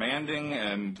authoritative and commanding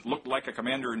and looked like a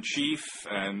commander-in-chief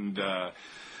and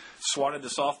swatted the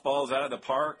softballs out of the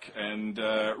park and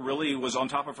really was on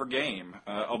top of her game.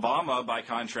 Obama, by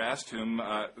contrast, whom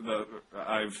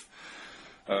I've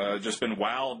just been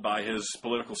wowed by his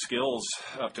political skills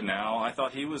up to now. I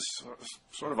thought he was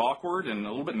sort of awkward and a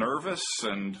little bit nervous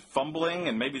and fumbling,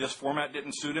 and maybe this format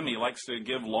didn't suit him. He likes to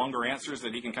give longer answers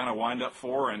that he can kind of wind up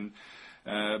for.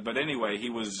 But anyway, he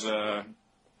wasn't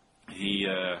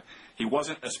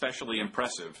especially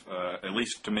impressive, at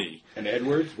least to me. And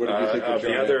Edwards, what did you think of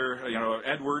the other?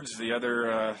 Edwards, the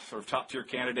other sort of top-tier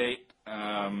candidate.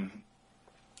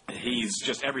 He's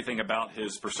just everything about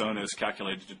his persona is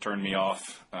calculated to turn me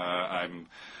off. I'm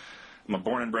a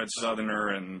born and bred Southerner,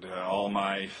 and all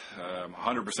my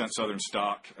 100% Southern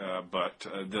stock. But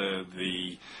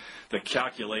the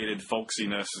calculated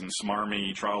folksiness and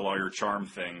smarmy trial lawyer charm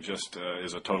thing just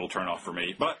is a total turnoff for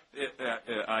me. But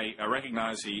I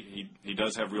recognize he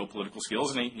does have real political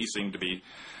skills, and he seemed to be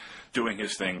doing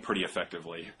his thing pretty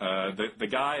effectively. The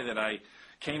guy that I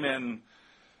came in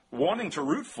wanting to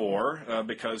root for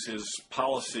because his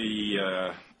policy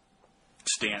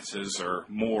stances are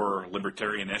more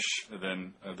libertarian-ish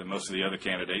than most of the other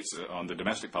candidates on the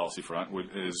domestic policy front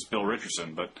is Bill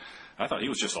Richardson. But I thought he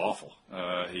was just awful.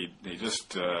 He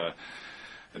just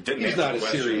didn't He's answer not a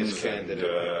questions serious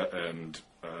candidate. and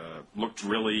looked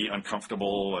really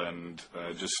uncomfortable and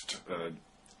just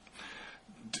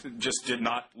did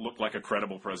not look like a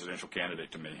credible presidential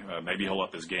candidate to me. Maybe he'll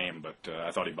up his game, but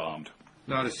I thought he bombed.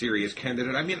 Not a serious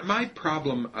candidate. I mean, my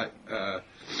problem, I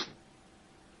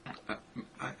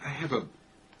have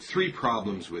 3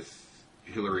 problems with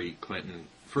Hillary Clinton.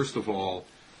 First of all,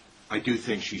 I do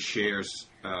think she shares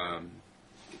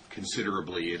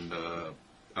considerably in the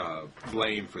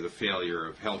blame for the failure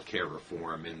of health care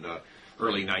reform in the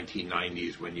early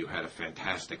 1990s when you had a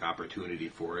fantastic opportunity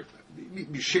for it.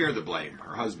 You share the blame.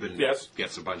 Her husband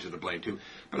gets a bunch of the blame, too.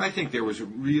 But I think there was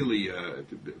really a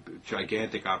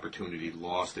gigantic opportunity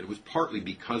lost. And it was partly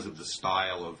because of the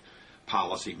style of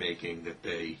policy making that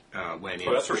they went in.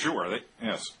 Well, that's for sure.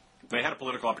 Yes. They had a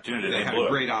political opportunity. They had a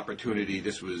great opportunity.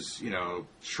 This was,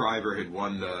 Shriver had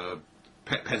won the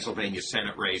Pennsylvania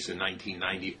Senate race in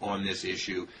 1990 on this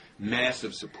issue.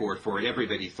 Massive support for it.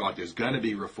 Everybody thought there's going to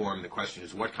be reform. The question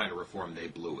is what kind of reform. They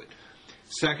blew it.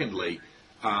 Secondly,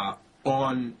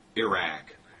 on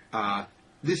Iraq,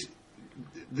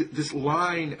 this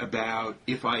line about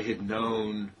if I had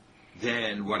known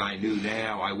then what I knew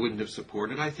now, I wouldn't have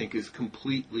supported, I think is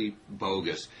completely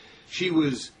bogus. She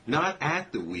was not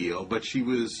at the wheel, but she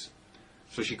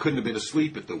couldn't have been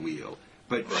asleep at the wheel.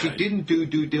 But she didn't do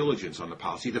due diligence on the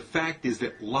policy. The fact is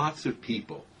that lots of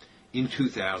people in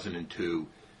 2002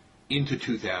 into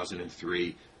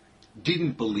 2003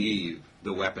 didn't believe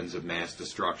the weapons of mass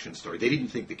destruction story. They didn't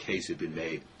think the case had been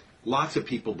made. Lots of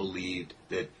people believed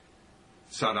that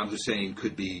Saddam Hussein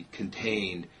could be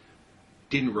contained,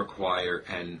 didn't require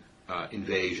an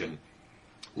invasion.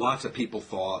 Lots of people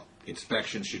thought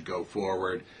inspection should go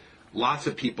forward. Lots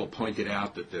of people pointed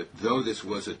out that though this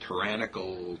was a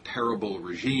tyrannical, terrible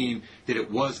regime, that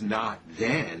it was not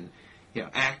then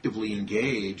actively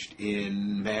engaged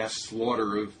in mass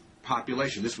slaughter of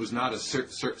population. This was not a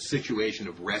situation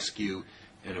of rescue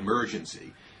and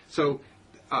emergency. So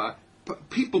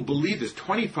people believe this.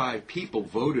 25 people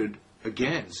voted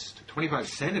against, 25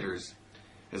 senators,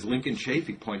 as Lincoln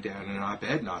Chafee pointed out in an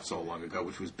op-ed not so long ago,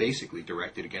 which was basically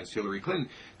directed against Hillary Clinton.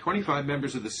 25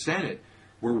 members of the Senate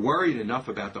were worried enough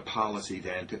about the policy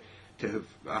then to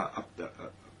have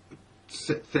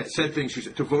said things,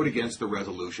 to vote against the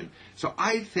resolution. So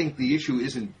I think the issue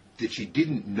isn't that she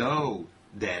didn't know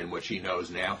then what she knows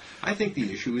now. I think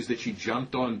the issue is that she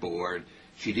jumped on board,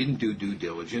 she didn't do due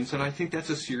diligence, and I think that's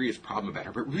a serious problem about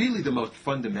her. But really the most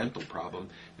fundamental problem,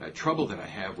 trouble that I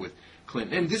have with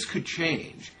Clinton, and this could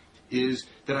change, is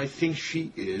that I think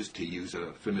she is, to use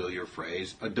a familiar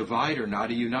phrase, a divider,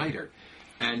 not a uniter.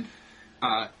 And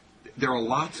there are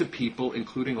lots of people,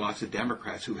 including lots of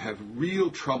Democrats, who have real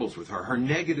troubles with her. Her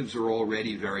negatives are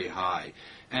already very high.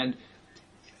 And,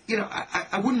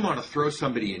 I wouldn't want to throw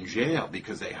somebody in jail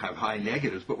because they have high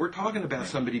negatives, but we're talking about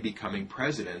somebody becoming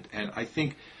president. And I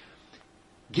think,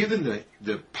 given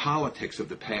the politics of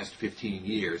the past 15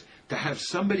 years, to have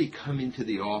somebody come into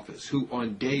the office who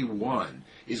on day one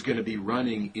is going to be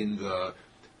running in the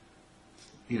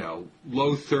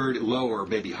low or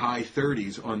maybe high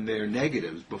 30s on their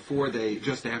negatives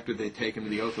just after they've taken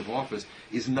the oath of office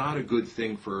is not a good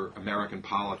thing for American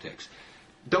politics.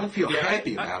 Don't feel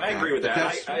happy about that. I agree with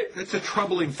that. That's a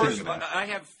troubling thing about it.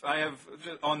 I have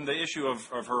on the issue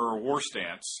of her war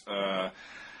stance, I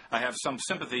have some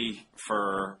sympathy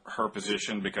for her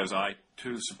position because I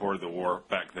too supported the war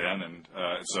back then, and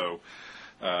so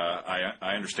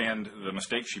I understand the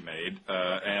mistake she made.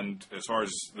 And as far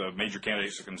as the major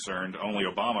candidates are concerned, only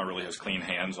Obama really has clean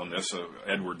hands on this.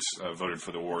 Edwards voted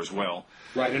for the war as well.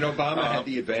 Right, and Obama had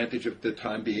the advantage of the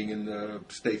time being in the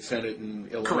state Senate in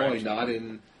Illinois, correct.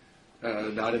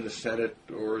 not in the Senate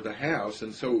or the House,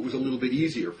 and so it was a little bit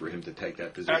easier for him to take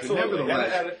that position. Absolutely,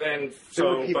 Nevertheless, and there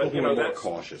so were people who were more that's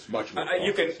cautious, much more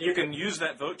cautious. You can use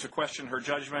that vote to question her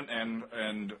judgment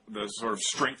and the sort of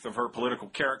strength of her political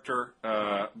character.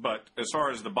 But as far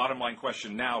as the bottom line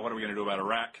question now, what are we going to do about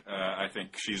Iraq? I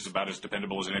think she's about as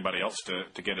dependable as anybody else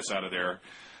to get us out of there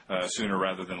sooner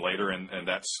rather than later, and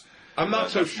that's. I'm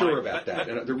not so sure about that.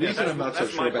 And the reason I'm not so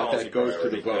sure about that goes to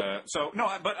the vote.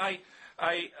 But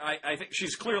I think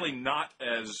she's clearly not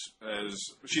as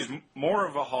she's more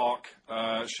of a hawk.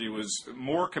 She was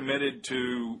more committed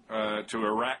to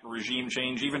Iraq regime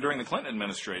change even during the Clinton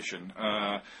administration.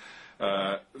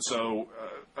 So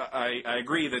I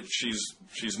agree that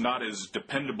she's not as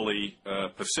dependably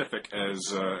pacific as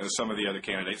some of the other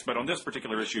candidates. But on this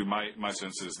particular issue, my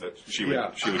sense is that she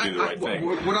would do the right thing.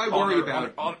 What I worry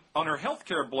about on her health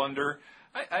care blunder,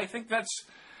 I think that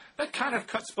kind of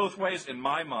cuts both ways in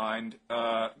my mind.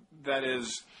 That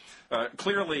is,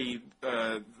 clearly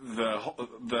the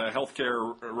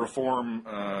healthcare reform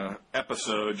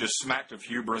episode just smacked of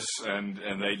hubris, and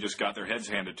they just got their heads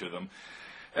handed to them.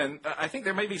 And I think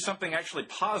there may be something actually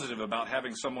positive about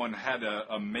having someone had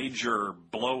a major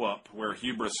blow-up where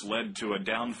hubris led to a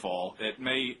downfall. It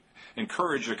may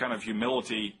encourage a kind of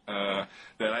humility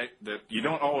that you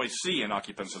don't always see in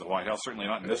occupants of the White House, certainly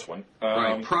not in this one.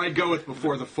 Right. Pride goeth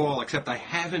before the fall, except I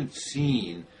haven't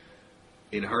seen,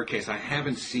 in her case, I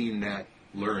haven't seen that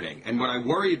learning. And what I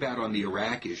worry about on the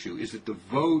Iraq issue is that the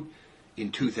vote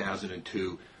in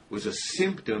 2002 was a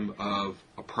symptom of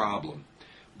a problem.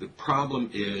 The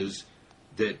problem is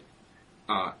that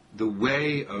the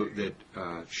way that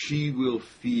she'll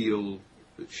feel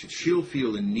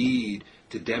the need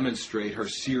to demonstrate her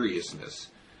seriousness,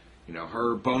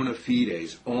 her bona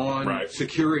fides on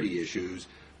security issues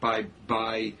by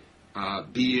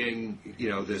being,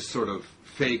 this sort of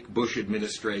fake Bush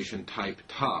administration type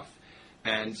tough.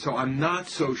 And so I'm not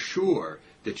so sure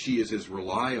that she is as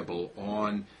reliable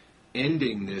on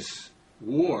ending this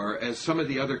war as some of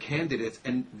the other candidates.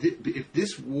 And if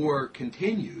this war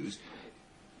continues,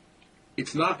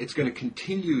 it's not. It's going to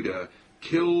continue to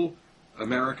kill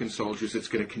American soldiers. It's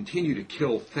going to continue to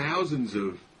kill thousands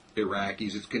of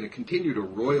Iraqis. It's going to continue to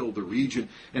roil the region,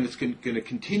 and it's going to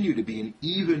continue to be an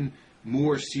even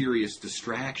more serious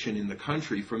distraction in the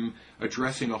country from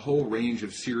addressing a whole range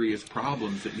of serious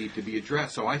problems that need to be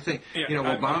addressed. So I think,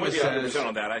 Obama I'm with you says 100%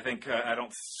 on that. I think I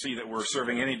don't see that we're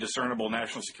serving any discernible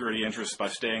national security interests by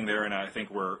staying there, and I think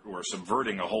we're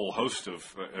subverting a whole host of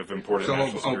important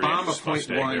national security Obama interests by point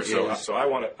staying one there. is So I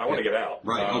want to get out.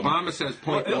 Right. Obama says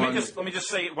point one. Let me just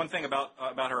say one thing about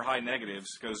her high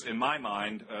negatives, because in my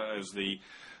mind, as the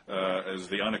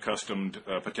unaccustomed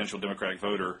potential Democratic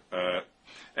voter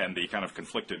and the kind of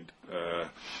conflicted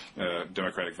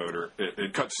Democratic voter,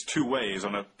 it cuts two ways.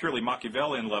 On a purely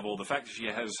Machiavellian level, the fact that she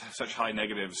has such high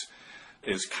negatives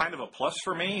is kind of a plus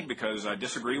for me, because I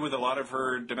disagree with a lot of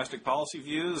her domestic policy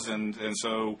views, and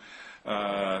so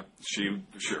her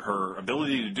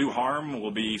ability to do harm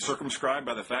will be circumscribed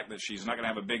by the fact that she's not going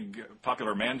to have a big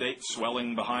popular mandate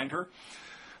swelling behind her.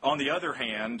 On the other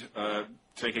hand,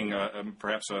 taking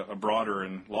perhaps a broader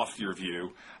and loftier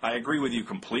view, I agree with you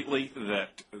completely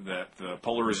that the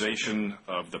polarization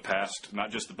of the past, not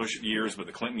just the Bush years but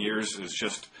the Clinton years,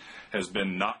 has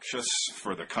been noxious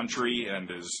for the country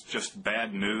and is just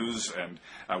bad news. And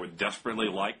I would desperately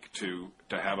like to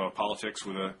have a politics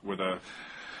with a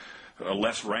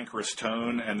less rancorous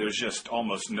tone, and there's just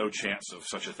almost no chance of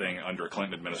such a thing under a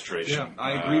Clinton administration. Yeah,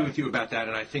 I agree with you about that,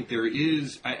 and I think there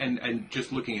is, and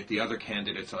just looking at the other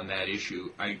candidates on that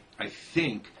issue, I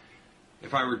think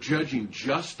if I were judging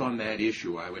just on that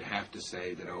issue, I would have to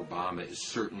say that Obama is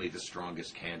certainly the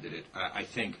strongest candidate. I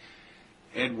think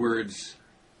Edwards,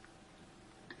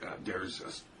 there's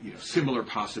similar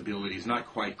possibilities, not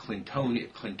quite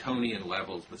Clintonian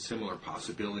levels, but similar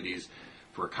possibilities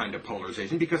for a kind of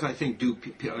polarization, because I think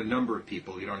a number of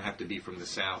people, you don't have to be from the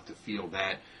South to feel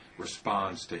that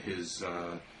response to his,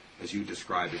 as you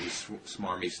described it, his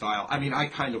smarmy style. I mean, I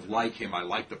kind of like him. I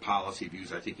like the policy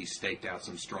views. I think he's staked out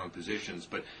some strong positions,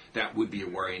 but that would be a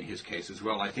worry in his case as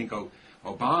well. I think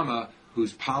Obama,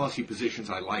 whose policy positions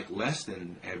I like less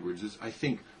than Edwards', I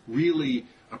think really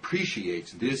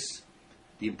appreciates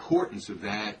the importance of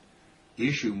that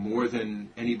issue more than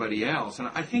anybody else, and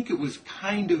I think it was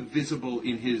kind of visible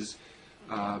in his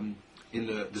in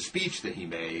the speech that he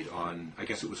made on, I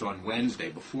guess it was on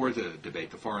Wednesday before the debate,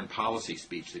 the foreign policy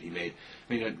speech that he made.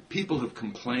 I mean, people have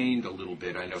complained a little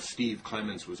bit. I know Steve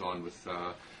Clements was on with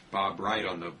Bob Wright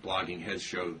on the Blogging Heads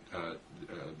show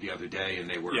the other day, and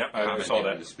they were commenting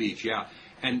on the speech. Yeah,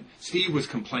 and Steve was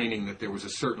complaining that there was a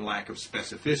certain lack of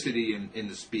specificity in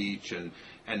the speech, and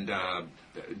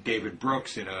David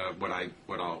Brooks, in what I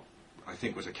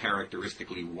think was a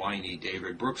characteristically whiny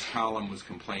David Brooks column, was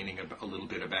complaining a little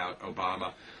bit about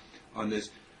Obama on this.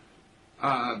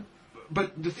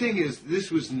 But the thing is,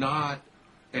 this was not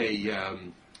a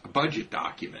budget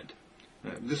document.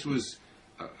 This was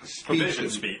a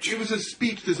speech. It was a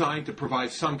speech designed to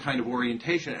provide some kind of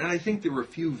orientation, and I think there were a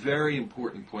few very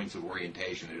important points of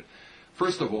orientation.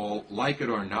 First of all, like it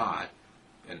or not,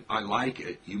 and I like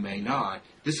it, you may not,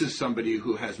 this is somebody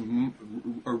who has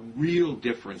a real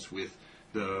difference with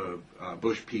the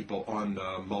Bush people on the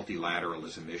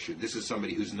multilateralism issue. This is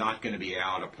somebody who's not going to be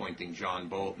out appointing John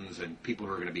Boltons and people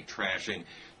who are going to be trashing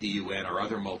the UN or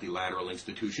other multilateral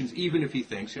institutions, even if he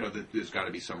thinks, that there's got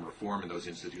to be some reform in those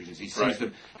institutions. He sees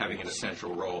them having an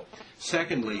essential role.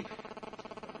 Secondly,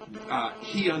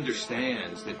 he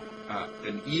understands that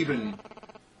an even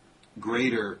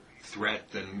greater threat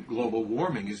than global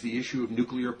warming is the issue of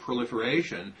nuclear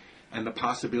proliferation and the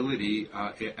possibility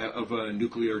of a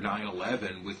nuclear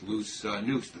 9/11 with loose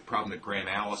nukes. The problem that Graham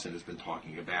Allison has been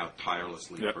talking about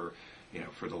tirelessly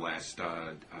for the last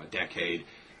decade,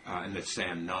 and that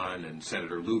Sam Nunn and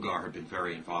Senator Lugar have been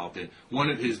very involved in. One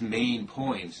of his main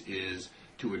points is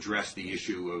to address the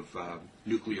issue of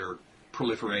nuclear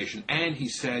proliferation, and he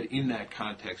said in that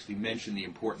context, he mentioned the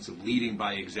importance of leading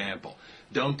by example.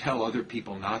 Don't tell other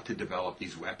people not to develop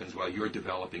these weapons while you're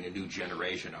developing a new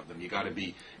generation of them. You've got to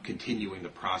be continuing the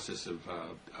process of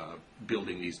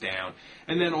building these down.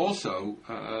 And then also,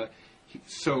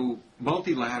 so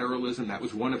multilateralism, that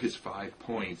was one of his 5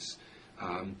 points.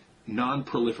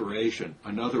 Non-proliferation,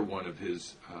 another one of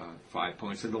his 5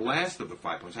 points. And the last of the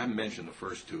 5 points, I haven't mentioned the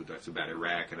first two, that's about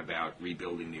Iraq and about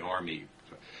rebuilding the army.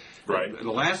 Right. The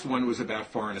last one was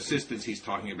about foreign assistance. He's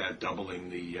talking about doubling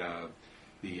the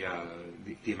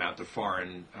amount of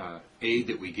foreign aid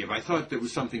that we give. I thought there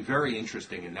was something very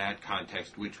interesting in that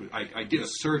context, which I did a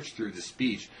search through the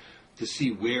speech. to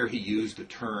see where he used the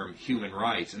term human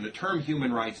rights. And the term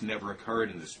human rights never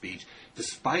occurred in the speech,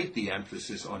 despite the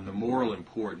emphasis on the moral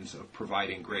importance of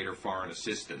providing greater foreign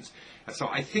assistance. And so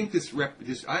I think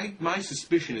my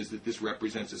suspicion is that this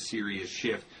represents a serious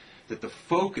shift, that the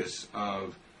focus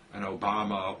of an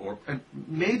Obama and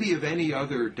maybe of any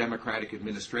other Democratic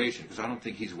administration, because I don't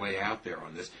think he's way out there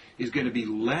on this, is going to be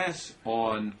less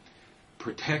on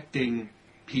protecting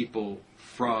people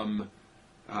from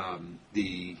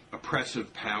the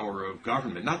oppressive power of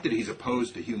government. Not that he's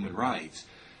opposed to human rights,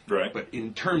 right, but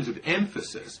in terms of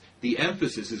emphasis, the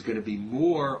emphasis is going to be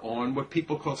more on what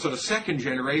people call sort of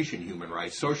second-generation human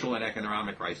rights, social and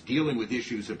economic rights, dealing with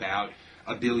issues about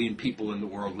 1 billion people in the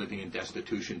world living in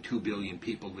destitution, 2 billion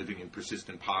people living in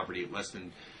persistent poverty at less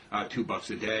than $2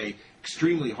 a day.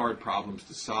 Extremely hard problems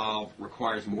to solve,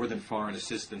 requires more than foreign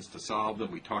assistance to solve them.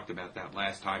 We talked about that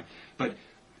last time. But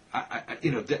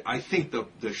I think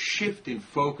the shift in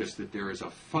focus, that there is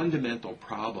a fundamental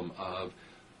problem of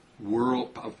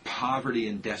poverty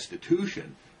and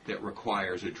destitution that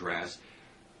requires address,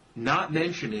 not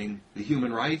mentioning the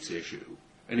human rights issue,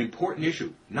 an important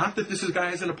issue. Not that this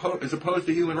guy is opposed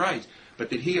to human rights, but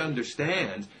that he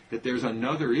understands that there's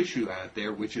another issue out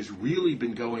there which has really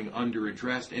been going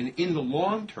underaddressed. And in the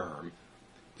long term,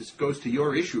 this goes to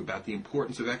your issue about the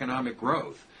importance of economic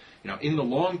growth. In the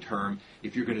long term,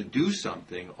 if you're going to do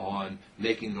something on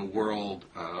making the world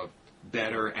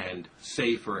better and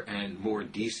safer and more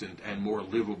decent and more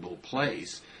livable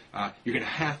place, you're going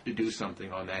to have to do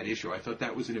something on that issue. I thought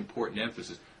that was an important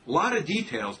emphasis. A lot of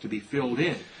details to be filled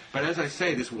in, but as I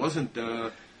say, this wasn't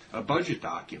a budget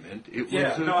document. It was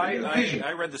a vision.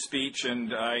 I read the speech,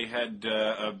 and I had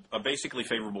a basically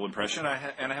favorable impression.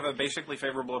 And I have a basically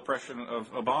favorable impression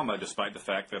of Obama, despite the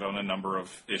fact that on a number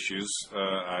of issues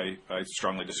I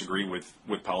strongly disagree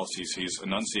with policies he's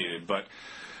enunciated. But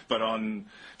on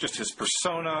just his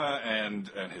persona and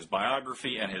his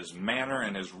biography and his manner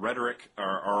and his rhetoric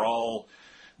are all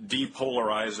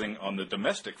depolarizing on the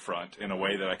domestic front in a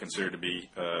way that I consider to be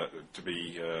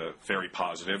very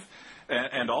positive,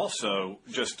 and also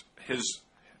just his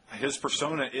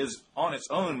persona is on its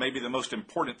own maybe the most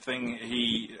important thing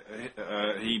he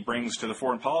brings to the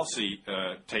foreign policy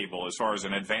table as far as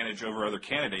an advantage over other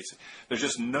candidates. There's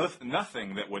just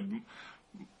nothing that would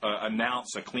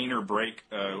announce a cleaner break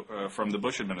from the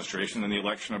Bush administration than the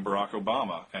election of Barack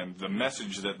Obama, and the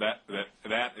message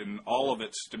that in all of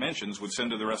its dimensions would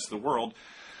send to the rest of the world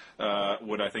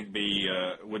would, I think,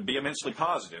 would be immensely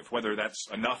positive. Whether that's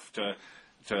enough to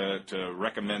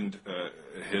recommend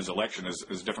his election is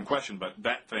a different question, but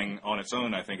that thing on its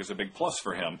own, I think, is a big plus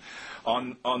for him.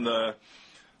 On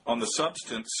the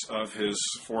substance of his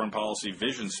foreign policy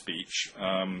vision speech,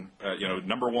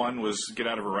 number one was get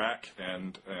out of Iraq,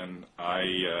 and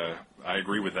I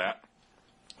agree with that.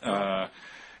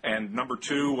 And number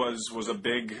two was a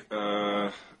big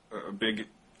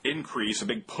increase, a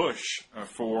big push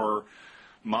for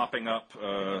mopping up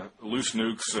loose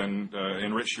nukes and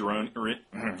enriched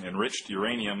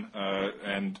uranium,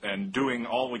 and doing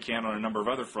all we can on a number of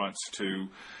other fronts to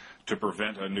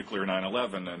prevent a nuclear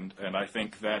 9/11, and I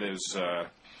think that's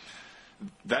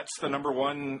the number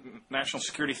one national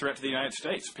security threat to the United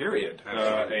States, period.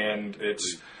 And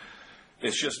it's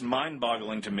just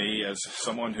mind-boggling to me as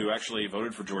someone who actually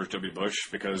voted for George W. Bush,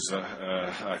 because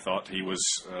I thought he was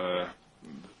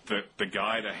the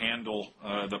guy to handle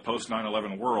the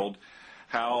post-9/11 world,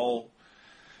 how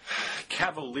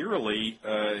cavalierly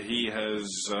he has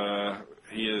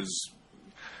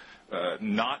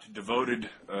not devoted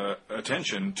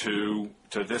attention to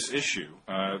this issue.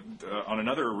 On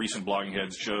another recent Blogging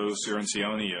Heads, Joe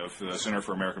Cirincione of the Center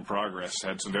for American Progress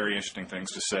had some very interesting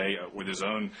things to say with his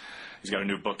own. He's got a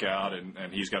new book out,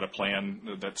 and he's got a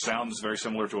plan that sounds very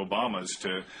similar to Obama's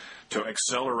to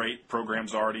accelerate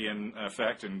programs already in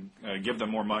effect and give them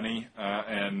more money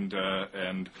and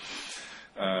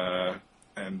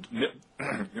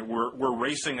we're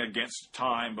racing against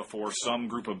time before some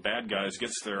group of bad guys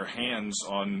gets their hands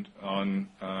on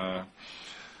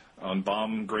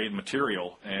bomb-grade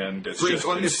material, and it's just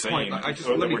insane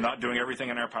that we're not doing everything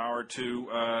in our power to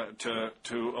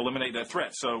eliminate that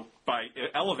threat. So by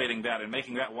elevating that and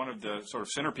making that one of the sort of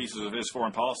centerpieces of his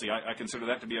foreign policy, I consider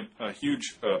that to be a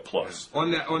huge plus.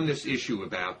 On this issue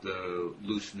about the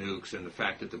loose nukes and the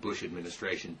fact that the Bush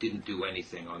administration didn't do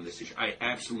anything on this issue, I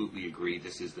absolutely agree.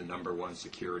 This is the number one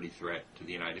security threat to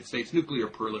the United States, nuclear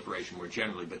proliferation more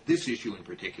generally, but this issue in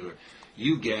particular.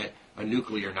 You get a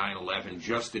nuclear 9/11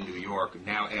 just in New York.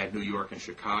 Now add New York and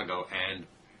Chicago, and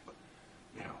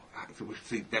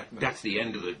that's the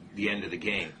end of the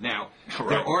game. Now, right.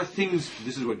 There are things.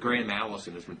 This is what Graham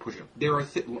Allison has been pushing. There are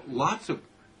lots of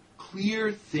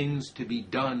clear things to be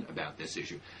done about this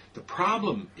issue. The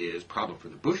problem for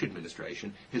the Bush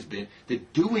administration has been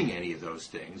that doing any of those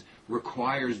things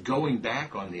requires going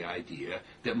back on the idea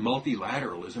that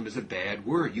multilateralism is a bad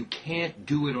word. You can't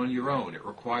do it on your own. It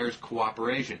requires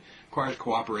cooperation. It requires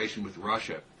cooperation with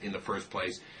Russia in the first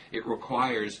place. It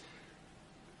requires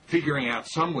figuring out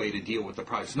some way to deal with the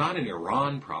problem. It's not an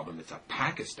Iran problem. It's a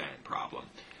Pakistan problem.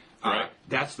 Right.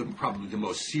 That's probably the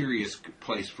most serious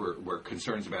place where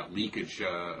concerns about leakage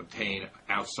obtain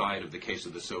outside of the case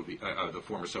of the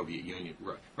former Soviet Union,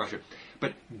 Russia.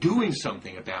 But doing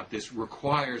something about this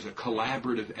requires a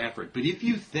collaborative effort. But if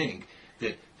you think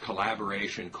that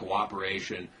collaboration,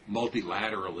 cooperation,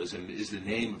 multilateralism is the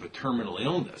name of a terminal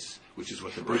illness, which is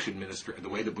what the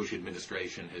way the Bush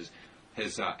administration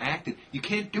has acted, you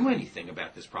can't do anything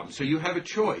about this problem. So you have a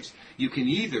choice. You can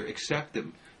either accept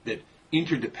that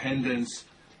interdependence,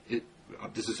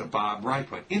 this is a Bob Wright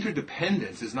point,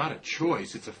 interdependence is not a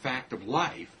choice, it's a fact of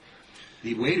life.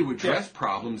 The way to address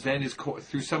problems then is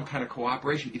through some kind of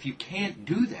cooperation. If you can't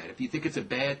do that, if you think it's a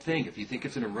bad thing, if you think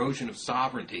it's an erosion of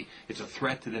sovereignty, it's a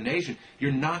threat to the nation,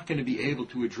 you're not going to be able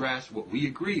to address what we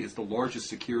agree is the largest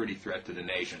security threat to the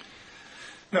nation.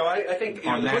 No, I think the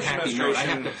Bush administration, I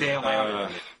have to bail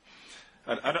out.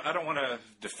 I don't want to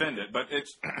defend it, but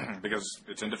it's because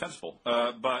it's indefensible.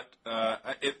 But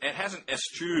it hasn't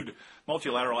eschewed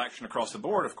multilateral action across the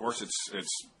board. Of course,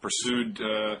 it's pursued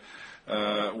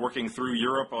working through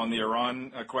Europe on the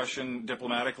Iran question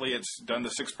diplomatically. It's done the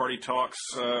six-party talks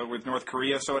with North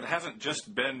Korea. So it hasn't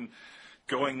just been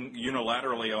going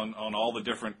unilaterally on all the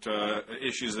different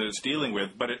issues that it's dealing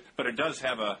with. But it does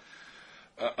have a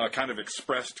kind of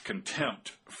expressed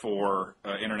contempt for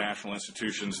international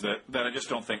institutions that I just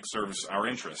don't think serves our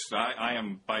interests. I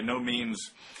am by no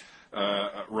means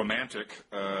romantic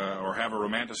or have a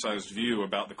romanticized view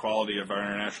about the quality of our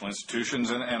international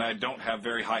institutions, and I don't have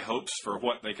very high hopes for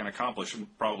what they can accomplish, and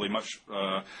probably much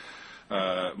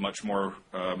more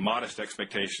modest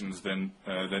expectations than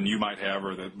you might have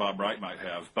or that Bob Wright might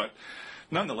have. But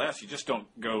nonetheless, you just don't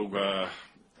go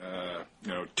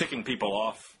ticking people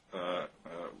off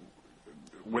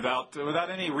without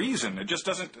any reason. It just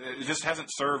hasn't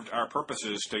served our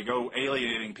purposes to go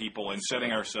alienating people and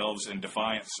setting ourselves in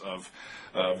defiance of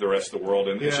the rest of the world.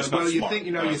 And it's just not smart.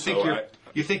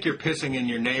 You think you're pissing in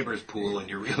your neighbor's pool, and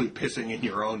you're really pissing in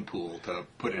your own pool, to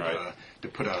put a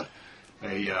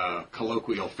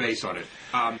colloquial face on it.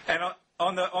 And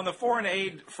on the foreign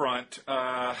aid front,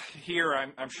 here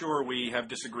I'm sure we have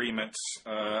disagreements.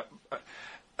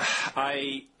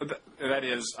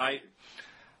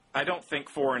 I don't think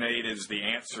foreign aid is the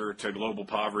answer to global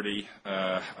poverty.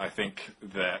 I think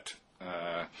that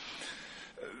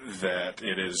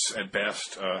it is at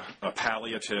best a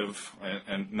palliative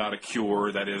and not a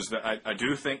cure. That is, I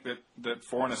do think that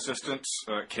foreign assistance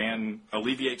can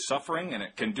alleviate suffering, and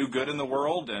it can do good in the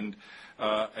world, and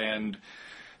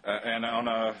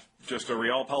on just a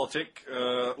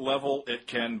realpolitik level, it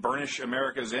can burnish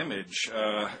America's image,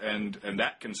 and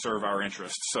that can serve our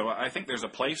interests. So I think there's a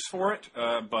place for it,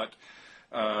 but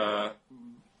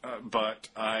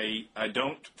I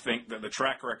don't think that the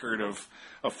track record of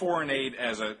foreign aid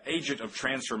as an agent of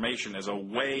transformation, as a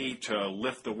way to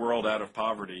lift the world out of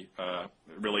poverty,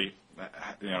 really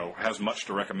has much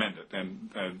to recommend it.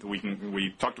 And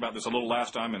we talked about this a little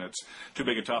last time, and it's too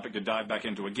big a topic to dive back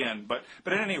into again. But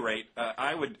at any rate,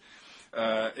 I would,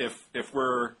 if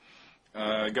we're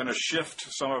going to shift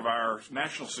some of our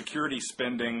national security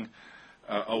spending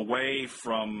away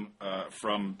from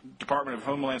Department of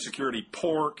Homeland Security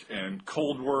pork and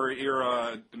Cold War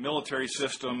era military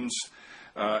systems,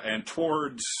 and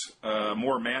towards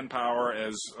more manpower,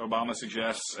 as Obama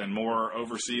suggests, and more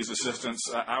overseas assistance,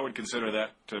 I would consider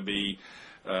that to be,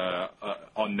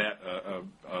 on net,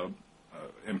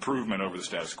 improvement over the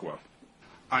status quo.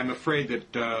 I'm afraid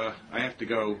that I have to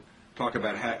go talk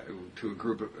about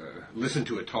listen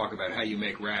to a talk about how you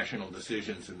make rational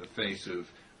decisions in the face of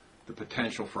the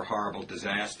potential for horrible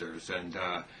disasters, and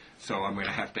so I'm going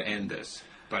to have to end this.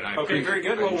 But okay, very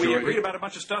good. Well, we agreed about a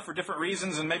bunch of stuff for different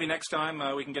reasons, and maybe next time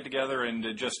we can get together and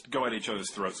just go at each other's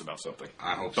throats about something.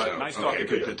 I hope so. Nice talking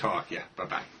to you. Good to talk. Yeah.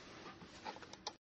 Bye-bye.